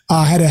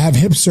 Had to have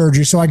hip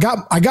surgery. So I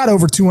got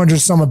over 200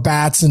 some at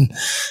bats. And,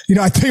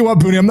 I tell you what,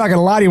 Boone, I'm not going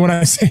to lie to you when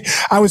I say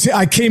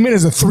I came in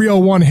as a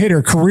 301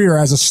 hitter career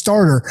as a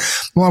starter.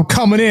 Well, I'm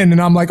coming in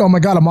and I'm like, oh my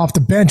God, I'm off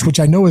the bench, which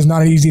I know is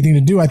not an easy thing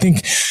to do. I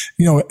think,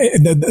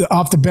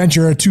 off the bench,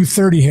 you're a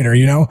 230 hitter,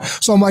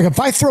 So I'm like,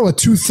 if I throw a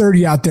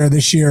 230 out there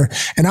this year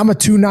and I'm a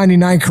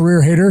 299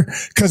 career hitter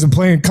because of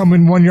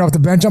coming 1 year off the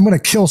bench, I'm going to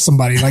kill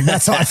somebody. Like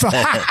that's how I felt.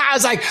 I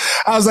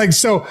was like,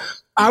 so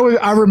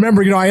I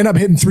remember, I ended up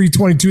hitting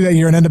 322 that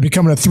year and ended up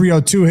becoming a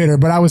 302 hitter.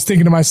 But I was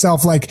thinking to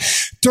myself, like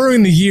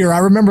during the year, I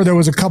remember there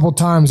was a couple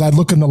times I'd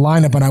look in the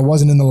lineup and I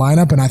wasn't in the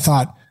lineup and I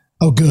thought,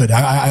 oh, good.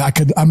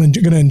 I'm going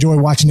to enjoy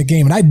watching the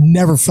game. And I'd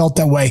never felt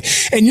that way.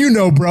 And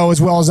bro, as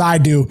well as I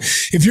do,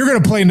 if you're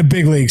going to play in the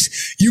big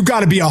leagues, you got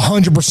to be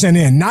 100%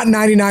 in, not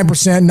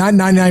 99%, not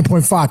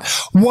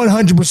 99.5,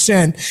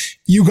 100%.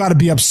 You got to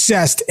be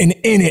obsessed and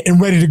in it and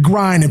ready to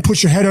grind and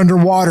put your head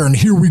underwater. And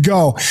here we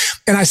go.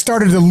 And I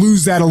started to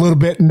lose that a little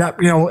bit. And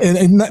that,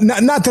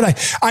 not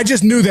that I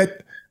just knew that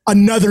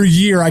another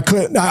year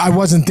I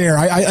wasn't there.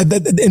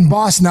 In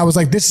Boston, I was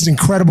like, this is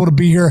incredible to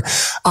be here.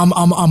 I'm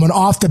an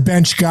off the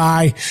bench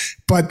guy,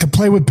 but to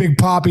play with Big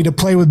Papi, to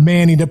play with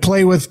Manny, to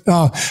play with,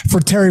 for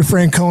Terry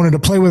Francona, to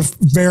play with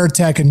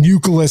Veritek and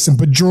Euclid and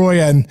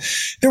Pedroia. And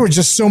there were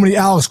just so many,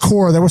 Alex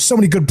Cora. There were so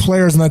many good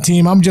players on the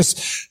team. I'm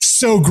just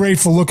so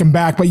grateful looking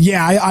back, but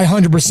yeah, I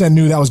 100%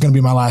 knew that was going to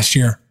be my last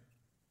year.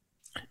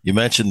 You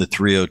mentioned the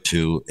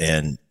 302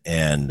 and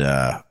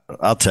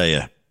I'll tell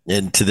you,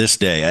 and to this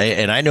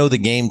day, I know the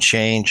game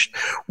changed.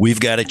 We've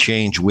got to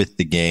change with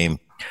the game.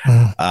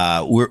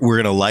 We're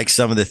going to like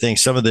some of the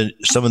things, some of the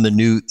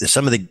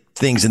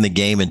things in the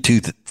game in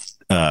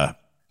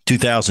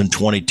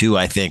 2022.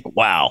 I think,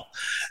 wow,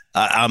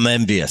 I'm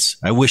envious.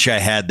 I wish I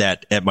had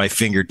that at my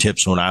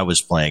fingertips when I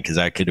was playing because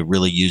I could have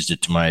really used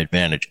it to my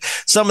advantage.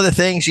 Some of the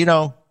things, you're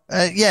going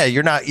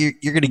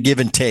to give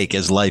and take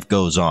as life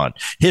goes on.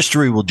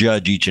 History will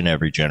judge each and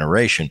every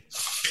generation.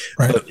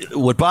 Right. But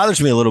what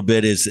bothers me a little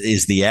bit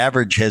is the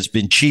average has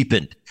been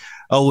cheapened.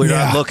 Oh, we're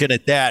not looking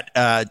at that.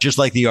 Just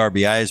like the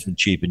RBI has been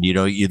cheapened.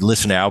 You'd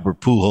listen to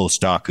Albert Pujols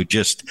talk, who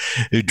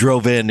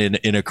drove in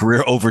a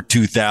career over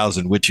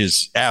 2,000, which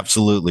is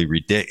absolutely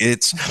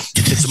ridiculous.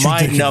 It's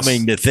mind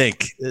numbing to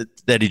think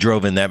that he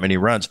drove in that many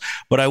runs.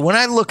 But when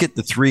I look at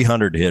the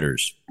 300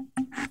 hitters,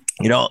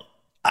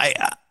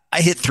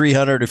 I hit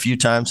 300 a few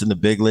times in the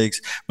big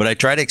leagues, but I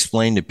try to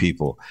explain to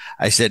people.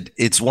 I said,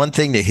 it's one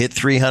thing to hit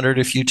 300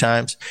 a few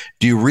times.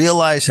 Do you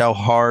realize how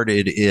hard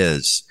it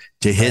is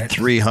to hit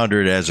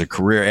 300 as a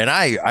career? And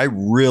I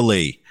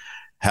really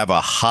have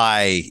a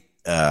high,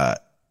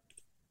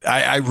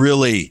 I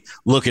really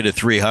look at a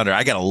 300.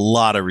 I got a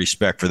lot of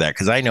respect for that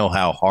because I know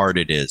how hard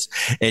it is.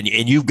 And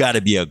you've got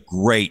to be a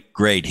great,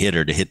 great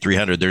hitter to hit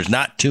 300. There's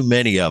not too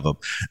many of them.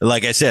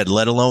 Like I said,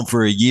 let alone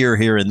for a year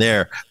here and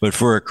there, but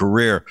for a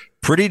career,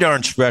 pretty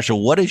darn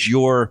special. What is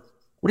your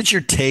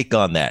take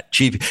on that,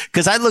 Chief?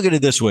 Because I look at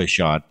it this way,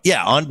 Sean.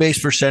 Yeah,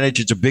 on-base percentage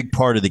is a big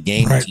part of the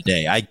game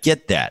today. I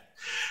get that.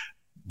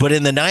 But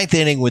in the ninth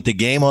inning with the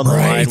game on the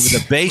line, with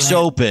the base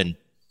open,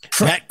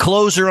 that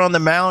closer on the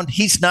mound,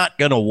 he's not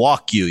going to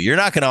walk you. You're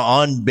not going to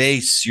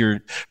on-base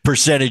your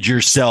percentage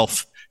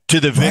yourself to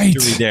the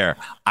victory there.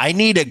 I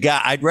need a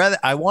guy.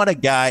 I want a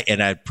guy,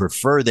 and I'd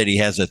prefer that he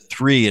has a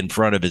 3 in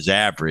front of his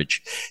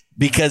average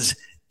because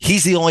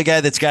he's the only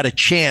guy that's got a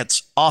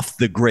chance off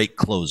the great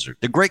closer.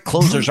 The great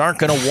closers aren't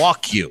going to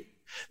walk you.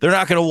 They're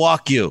not going to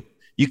walk you.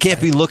 You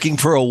can't be looking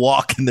for a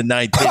walk in the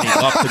ninth inning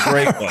off the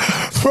great one.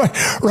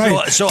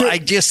 Right. So I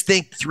just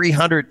think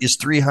 300 is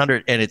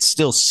 300, and it's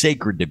still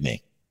sacred to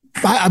me.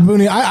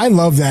 Boone, I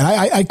love that.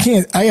 I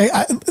can't.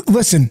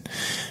 Listen.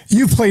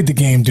 You played the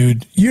game,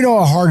 dude. You know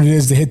how hard it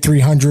is to hit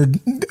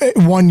 300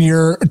 1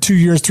 year, 2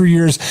 years, 3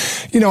 years.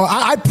 You know,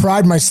 I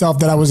pride myself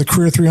that I was a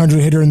career 300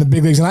 hitter in the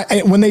big leagues.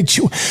 And when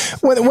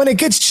it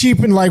gets cheap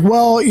and like,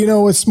 well, you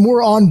know, it's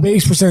more on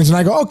base percentage, and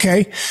I go,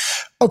 okay.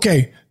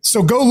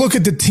 So go look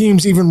at the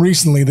teams even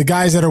recently, the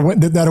guys that are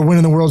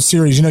winning the World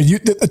Series. You know,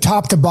 the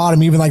top to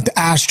bottom, even like the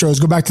Astros.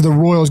 Go back to the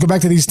Royals. Go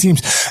back to these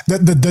teams,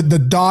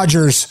 the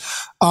Dodgers,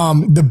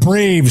 the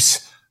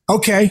Braves.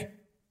 Okay.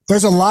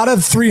 There's a lot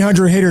of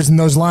 300 hitters in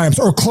those lineups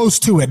or close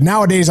to it.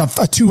 Nowadays, a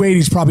 280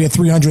 is probably a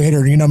 300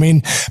 hitter. You know what I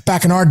mean?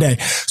 Back in our day.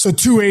 So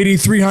 280,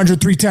 300,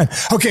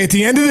 310. Okay. At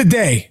the end of the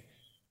day,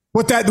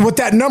 what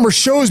that number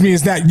shows me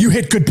is that you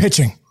hit good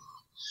pitching.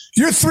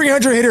 Your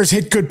 300 hitters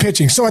hit good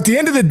pitching. So at the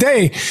end of the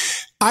day,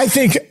 I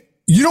think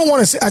you don't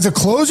want to, as a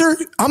closer,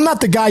 I'm not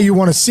the guy you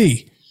want to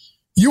see.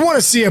 You want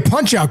to see a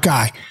punch out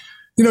guy.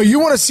 You know, you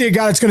want to see a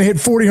guy that's going to hit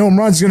 40 home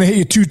runs, going to hit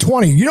you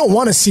 220. You don't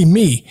want to see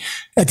me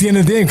at the end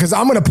of the day because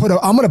I'm going to put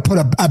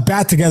a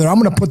bat together. I'm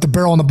going to put the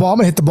barrel on the ball. I'm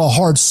going to hit the ball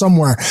hard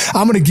somewhere.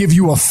 I'm going to give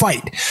you a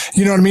fight.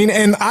 You know what I mean?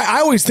 And I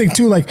always think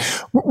too, like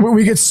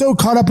we get so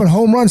caught up in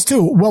home runs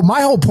too. Well,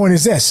 my whole point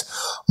is this: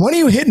 when are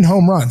you hitting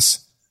home runs?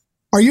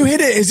 Are you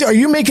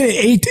making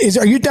it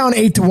are you down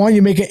 8-1?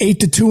 You make it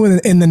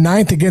 8-2 in the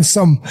ninth against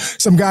some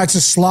guy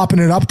just slopping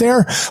it up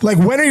there? Like,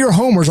 when are your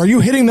homers? Are you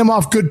hitting them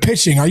off good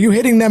pitching? Are you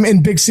hitting them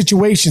in big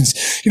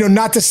situations? You know,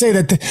 not to say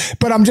that,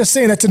 but I'm just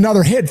saying that's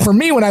another hit. For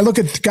me, when I look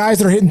at the guys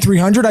that are hitting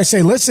 300, I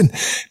say, listen,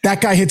 that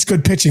guy hits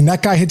good pitching.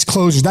 That guy hits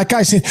closers. That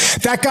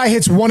guy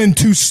hits 1 and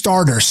 2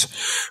 starters,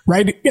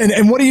 right?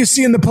 And what do you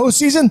see in the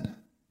postseason?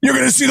 You're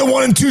going to see the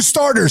 1 and 2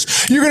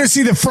 starters. You're going to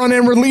see the front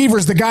end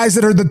relievers, the guys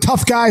that are the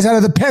tough guys out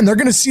of the pen. They're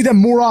going to see them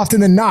more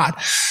often than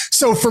not.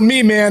 So for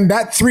me, man,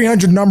 that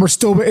 300 number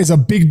still is a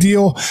big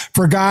deal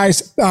for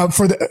guys,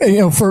 for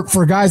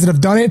guys that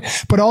have done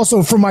it, but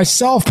also for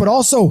myself. But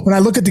also when I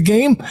look at the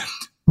game,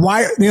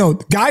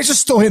 guys are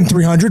still hitting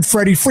 300.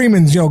 Freddie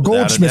Freeman's,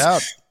 Goldschmidt.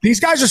 These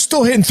guys are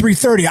still hitting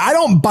 330. I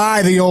don't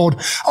buy the old,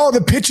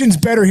 the pitching's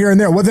better here and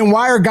there. Well, then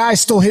why are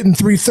guys still hitting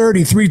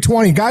 330,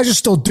 320? Guys are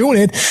still doing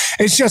it.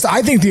 It's just,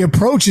 I think the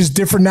approach is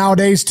different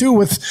nowadays too,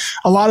 with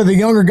a lot of the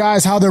younger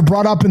guys, how they're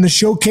brought up in the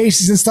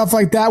showcases and stuff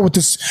like that with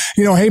this,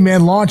 hey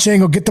man, launch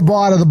angle, get the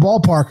ball out of the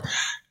ballpark.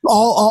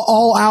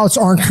 All outs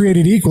aren't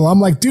created equal. I'm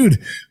like, dude,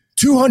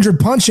 200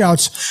 punch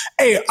outs.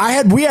 Hey,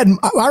 I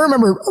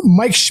remember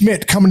Mike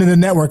Schmidt coming to the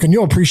network, and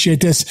you'll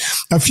appreciate this,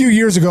 a few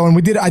years ago.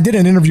 And I did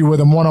an interview with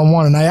him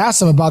one-on-one, and I asked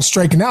him about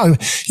striking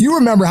out. You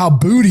remember how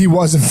booed he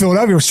was in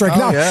Philadelphia for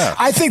striking out. Yeah.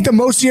 I think the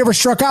most he ever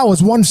struck out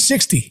was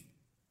 160.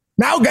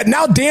 Now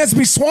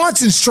Dansby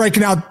Swanson's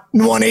striking out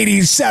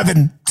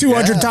 187,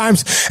 200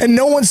 times, and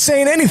no one's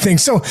saying anything.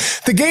 So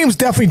the game's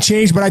definitely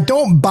changed, but I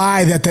don't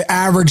buy that the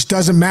average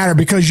doesn't matter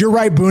because you're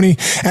right, Booney.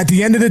 At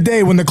the end of the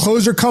day, when the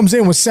closer comes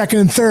in with second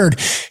and third,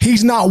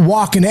 he's not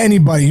walking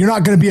anybody. You're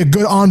not going to be a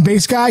good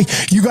on-base guy.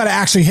 You got to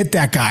actually hit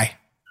that guy.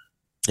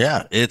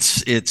 Yeah,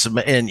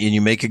 and you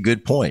make a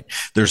good point.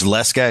 There's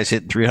less guys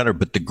hitting 300,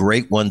 but the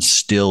great ones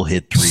still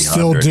hit 300.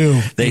 Still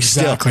do. They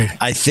exactly. Still.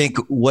 I think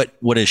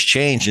what has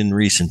changed in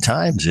recent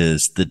times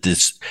is the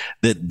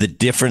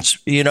difference.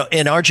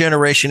 In our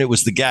generation, it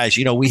was the guys.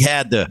 We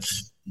had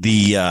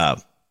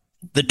the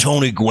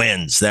Tony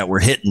Gwynns that were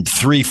hitting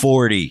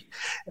 340,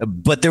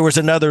 but there was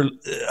another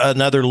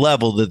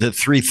level, the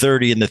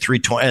 330 and the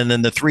 320, and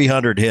then the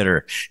 300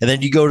 hitter, and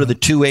then you go to the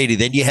 280,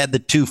 then you had the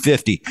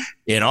 250.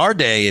 In our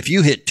day, if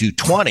you hit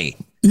 220,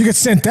 you get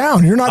sent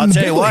down. You're not. I'll in the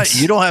tell you what,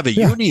 you don't have a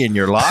uni in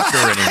your locker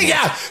anymore.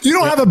 Yeah, you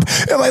don't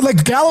have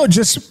like Gallo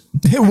just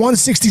hit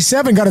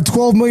 167, got a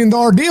 $12 million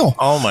deal.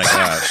 Oh my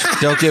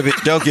gosh! Don't give me go.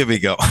 Don't give me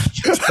go.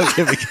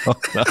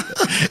 No.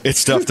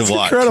 It's tough to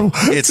watch. Incredible.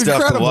 It's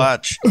tough to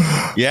watch.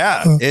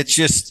 Yeah, it's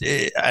just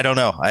I don't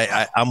know.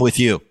 I'm with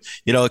you.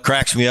 You know, it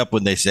cracks me up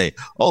when they say,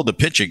 "Oh, the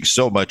pitching's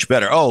so much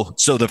better." Oh,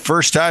 so the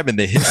first time in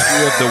the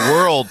history of the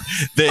world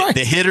that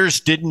the hitters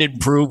didn't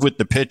improve with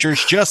the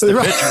pitchers, just the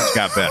pitchers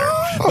got better,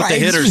 but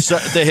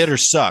the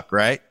hitters suck,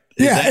 right?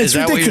 Is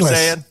that what you're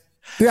saying?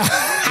 Yeah,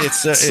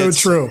 it's so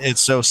true.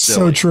 It's so silly.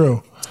 So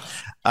true.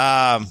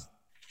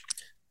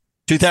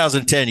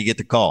 2010, you get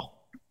the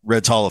call.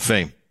 Reds Hall of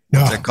Fame.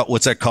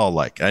 What's that call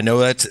like? I know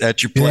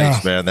that's your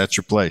place, man. That's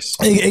your place.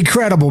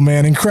 Incredible,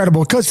 man.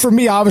 Incredible. Because for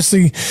me,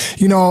 obviously,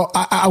 you know,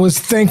 I was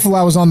thankful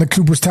I was on the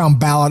Cooperstown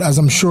ballot, as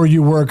I'm sure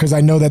you were, because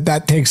I know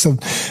that takes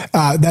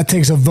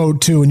a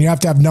vote too, and you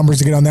have to have numbers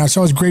to get on there.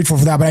 So I was grateful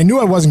for that. But I knew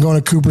I wasn't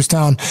going to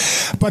Cooperstown.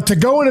 But to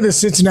go into the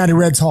Cincinnati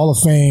Reds Hall of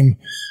Fame,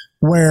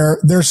 where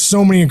there's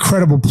so many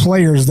incredible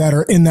players that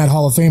are in that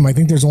Hall of Fame. I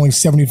think there's only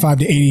 75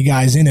 to 80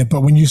 guys in it.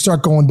 But when you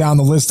start going down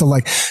the list of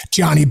like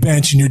Johnny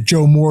Bench and your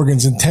Joe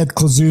Morgans and Ted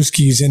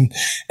Kluszewski's and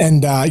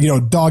you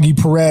know, Doggy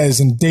Perez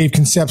and Dave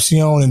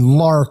Concepcion and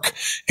Lark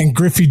and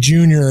Griffey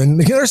Jr.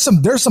 And there's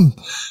some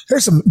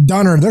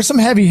Dunner. There's some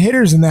heavy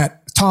hitters in that.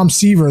 Tom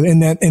Seaver in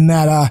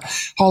that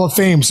Hall of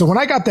Fame. So when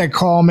I got that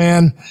call,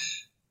 man,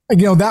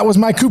 you know, that was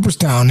my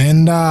Cooperstown.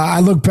 And I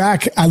look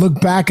back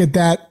at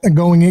that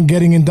going in,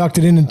 getting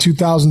inducted in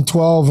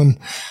 2012. And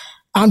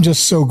I'm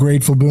just so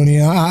grateful, Boone.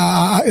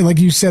 Like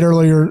you said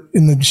earlier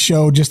in the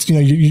show, just,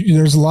 you know,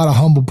 there's a lot of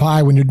humble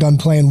pie when you're done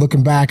playing,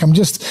 looking back. I'm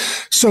just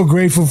so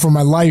grateful for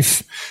my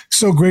life,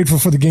 so grateful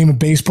for the game of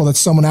baseball that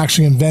someone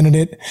actually invented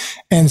it,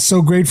 and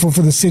so grateful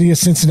for the city of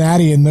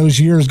Cincinnati in those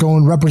years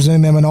going,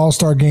 representing them in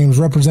all-star games,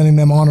 representing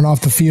them on and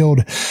off the field.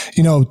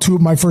 You know,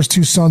 my first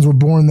two sons were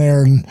born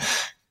there. And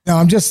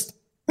I'm just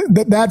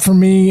that for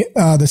me,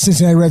 the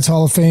Cincinnati Reds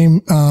Hall of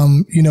Fame,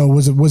 you know,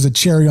 was a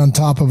cherry on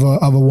top of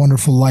a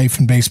wonderful life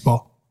in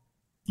baseball.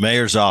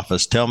 Mayor's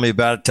office. Tell me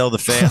about it. Tell the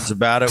fans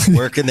about it.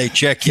 Where can they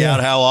check you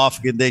out? How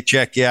often can they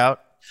check you out?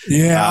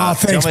 Yeah,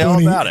 thanks, tell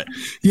me all about it.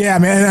 Yeah,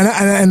 man,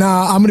 and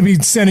I'm going to be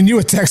sending you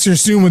a text here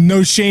soon with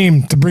no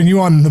shame to bring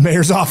you on the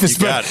mayor's office.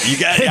 You got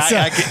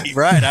it.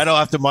 Right. I don't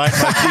have to mind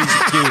my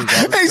P's and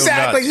Q's.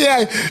 Exactly.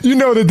 Yeah, you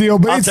know the deal.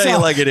 But I'll tell you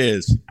like it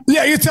is.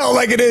 Yeah, you tell it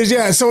like it is.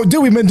 Yeah. So,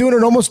 dude, we've been doing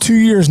it almost 2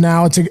 years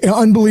now. It's an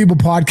unbelievable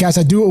podcast.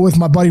 I do it with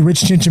my buddy Rich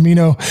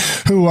Cinciamino,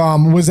 who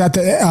was at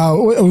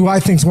who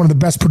I think is one of the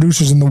best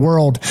producers in the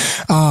world.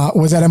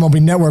 Was at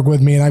MLB Network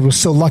with me, and I was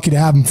so lucky to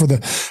have him for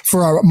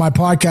my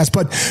podcast.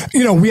 But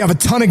you know, we've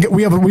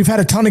had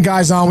a ton of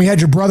guys on. We had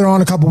your brother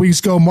on a couple weeks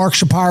ago, Mark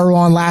Shapiro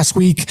on last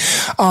week,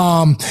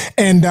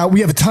 and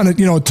we have a ton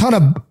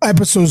of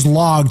episodes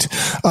logged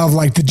of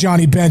like the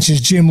Johnny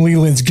Benches, Jim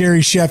Leland's,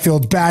 Gary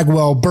Sheffield,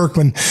 Bagwell,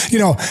 Berkman. You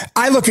know,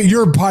 I look at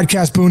your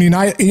podcast, Boone, and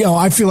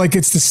I feel like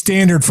it's the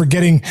standard for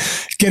getting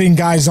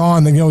guys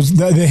on. You know,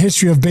 the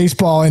history of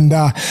baseball, and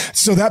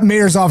so that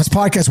Mayor's Office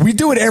podcast, we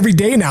do it every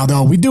day now.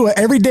 Though we do an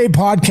everyday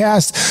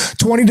podcast,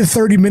 20 to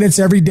 30 minutes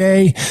every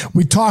day.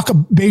 We talk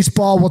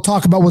baseball. We'll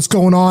talk about what's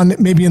going on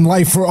maybe in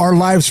life for our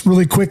lives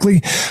really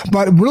quickly,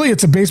 but really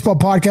it's a baseball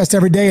podcast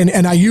every day.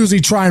 And I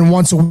usually try and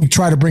once a week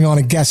try to bring on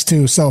a guest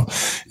too. So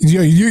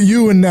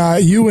you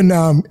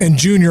and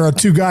Junior are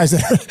two guys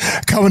that are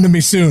coming to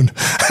me soon.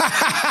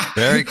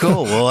 Very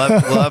cool. We'll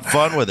have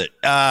fun with it.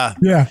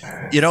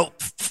 Yeah. You know,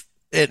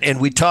 and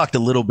we talked a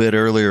little bit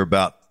earlier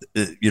about,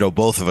 you know,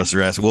 both of us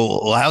are asking,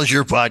 well, how's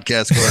your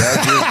podcast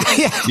going?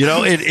 Yeah. You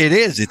know, it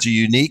is. It's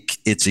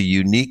a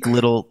unique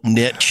little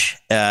niche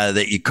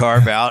that you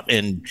carve out,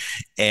 and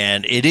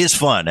it is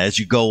fun as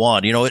you go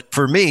on. You know,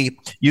 for me,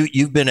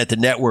 you've been at the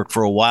network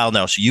for a while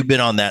now, so you've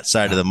been on that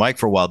side of the mic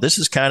for a while. This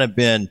has kind of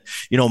been,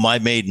 you know, my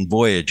maiden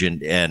voyage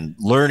and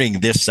learning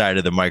this side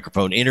of the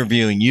microphone,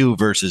 interviewing you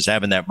versus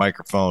having that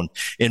microphone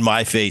in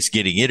my face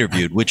getting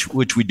interviewed,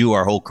 which we do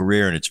our whole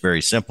career, and it's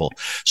very simple.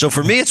 So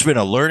for me, it's been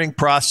a learning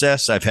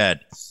process. I've had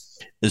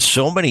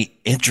so many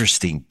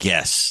interesting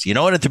guests, you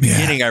know, and at the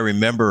beginning, I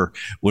remember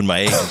when my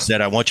agent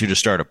said, I want you to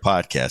start a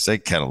podcast. I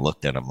kind of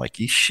looked at him like,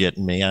 you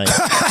shitting me? I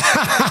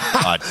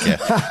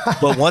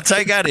podcast. But once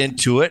I got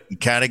into it and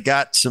kind of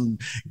got some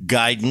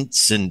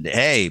guidance and,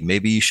 hey,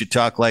 maybe you should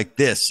talk like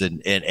this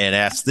and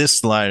ask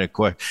this line of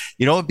question,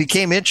 you know, it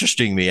became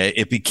interesting to me. I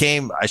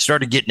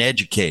started getting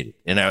educated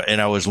and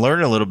I was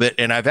learning a little bit,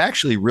 and I've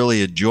actually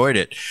really enjoyed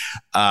it.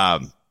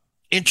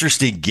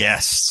 Interesting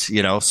guests,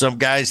 you know, some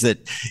guys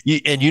that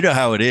you know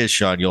how it is,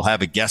 Sean, you'll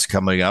have a guest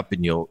coming up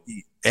and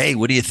hey,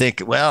 what do you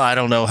think? Well, I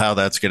don't know how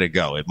that's going to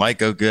go. It might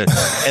go good.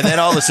 And then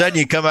all of a sudden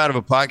you come out of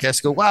a podcast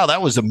and go, wow,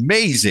 that was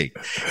amazing.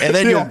 And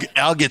then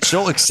I'll get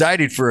so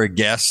excited for a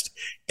guest,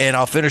 and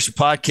I'll finish the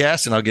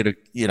podcast and I'll get a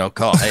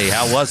call. Hey,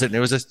 how was it? And it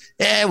was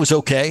it was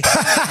okay. You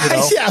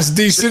know? Yeah, it's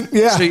decent.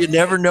 Yeah. So you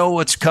never know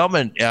what's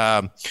coming.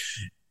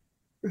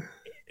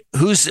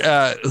 Who's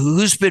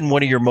been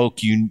one of your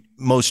most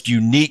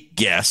unique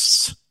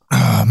guests?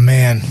 Oh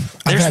man,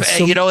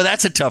 you know,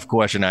 that's a tough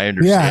question. I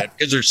understand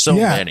because there's so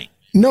many.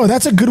 No,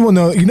 that's a good one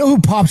though. You know who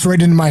pops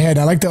right into my head?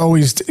 I like to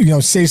always,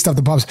 say stuff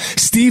that pops.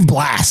 Steve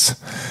Blass.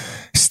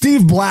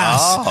 Steve Blass.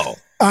 Oh.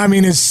 I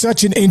mean, is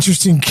such an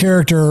interesting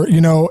character,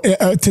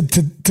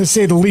 to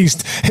say the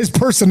least. His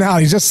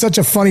personality is just such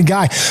a funny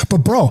guy. But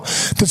bro,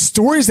 the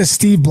stories that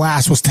Steve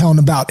Blass was telling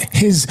about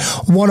his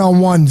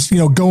one-on-ones,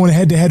 going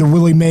head to head with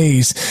Willie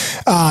Mays,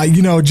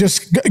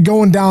 just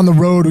going down the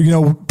road,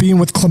 being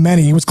with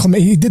Clemente.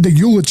 He did the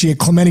eulogy at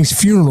Clemente's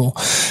funeral,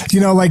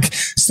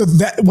 so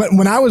that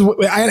when I was,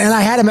 and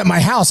I had him at my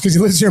house because he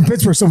lives here in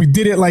Pittsburgh. So we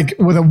did it like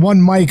with a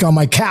one mic on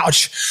my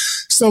couch.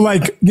 So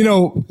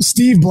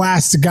Steve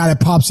Blass, the guy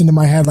that pops into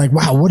my head, like,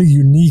 wow, what a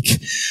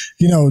unique,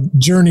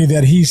 journey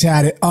that he's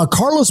had.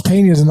 Carlos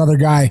Pena is another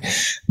guy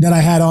that I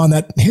had on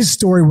that his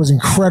story was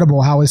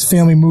incredible. How his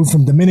family moved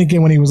from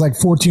Dominican when he was like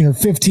 14 or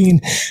 15.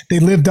 They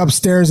lived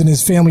upstairs in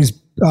his family's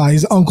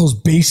his uncle's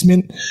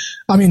basement.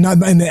 I mean,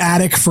 not in the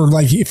attic for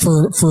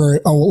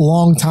a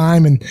long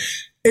time. And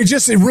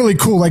it's really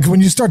cool. Like when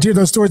you start to hear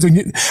those stories,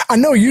 I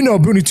know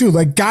Boone too,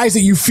 like guys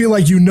that you feel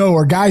like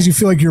or guys you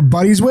feel like you're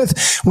buddies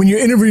with, when you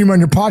interview them on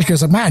your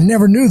podcast, like, man, I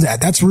never knew that.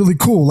 That's really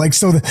cool. Like,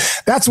 so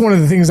that's one of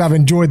the things I've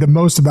enjoyed the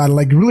most about it.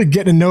 Like really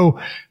getting to know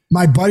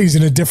my buddies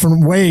in a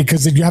different way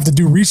because you have to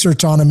do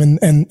research on them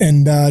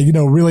and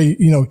really,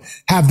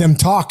 have them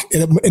talk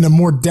in a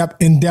more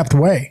in-depth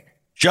way.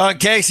 Sean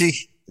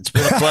Casey, it's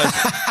been a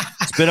pleasure.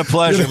 It's been a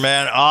pleasure,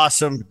 man.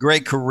 Awesome.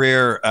 Great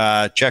career.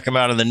 Check him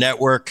out on the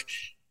network.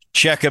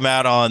 Check him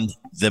out on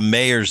the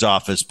Mayor's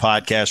Office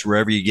podcast,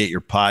 wherever you get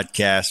your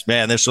podcast.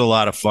 Man, this was a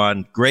lot of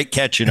fun. Great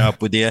catching up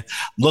with you.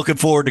 Looking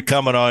forward to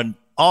coming on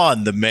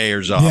the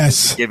Mayor's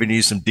Office, giving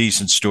you some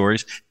decent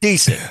stories.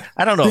 Decent.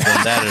 I don't know if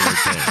I'm that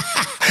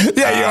entertaining.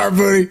 Yeah, you are,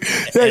 buddy.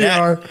 Yeah,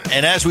 you are.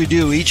 And as we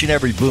do each and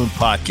every Boone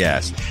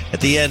podcast,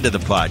 at the end of the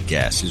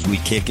podcast, as we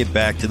kick it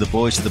back to the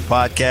voice of the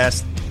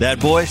podcast, that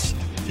voice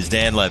is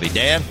Dan Levy.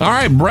 Dan? All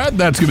right, Brett,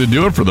 that's going to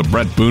do it for the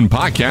Brett Boone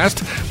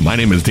Podcast. My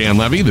name is Dan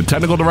Levy, the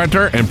technical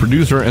director and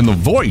producer and the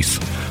voice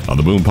of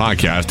the Boone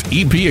Podcast.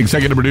 EP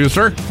executive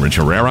producer, Rich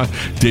Herrera.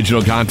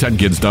 Digital content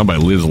gets done by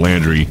Liz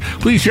Landry.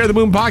 Please share the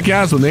Boone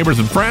Podcast with neighbors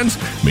and friends.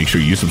 Make sure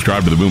you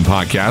subscribe to the Boone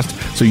Podcast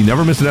so you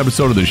never miss an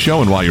episode of the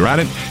show. And while you're at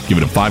it, give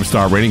it a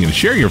 5-star rating and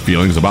share your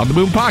feelings about the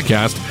Boone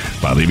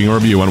Podcast by leaving a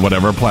review on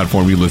whatever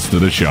platform you listen to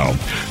the show.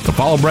 To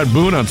follow Brett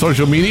Boone on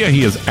social media,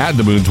 he is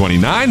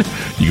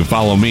 @TheBoone29. You can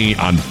follow me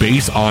on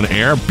Bass on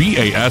Air,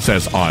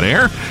 BASS on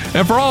Air.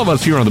 And for all of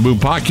us here on the Boone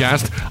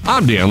Podcast,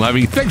 I'm Dan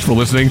Levy. Thanks for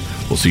listening.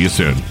 We'll see you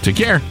soon. Take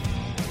care.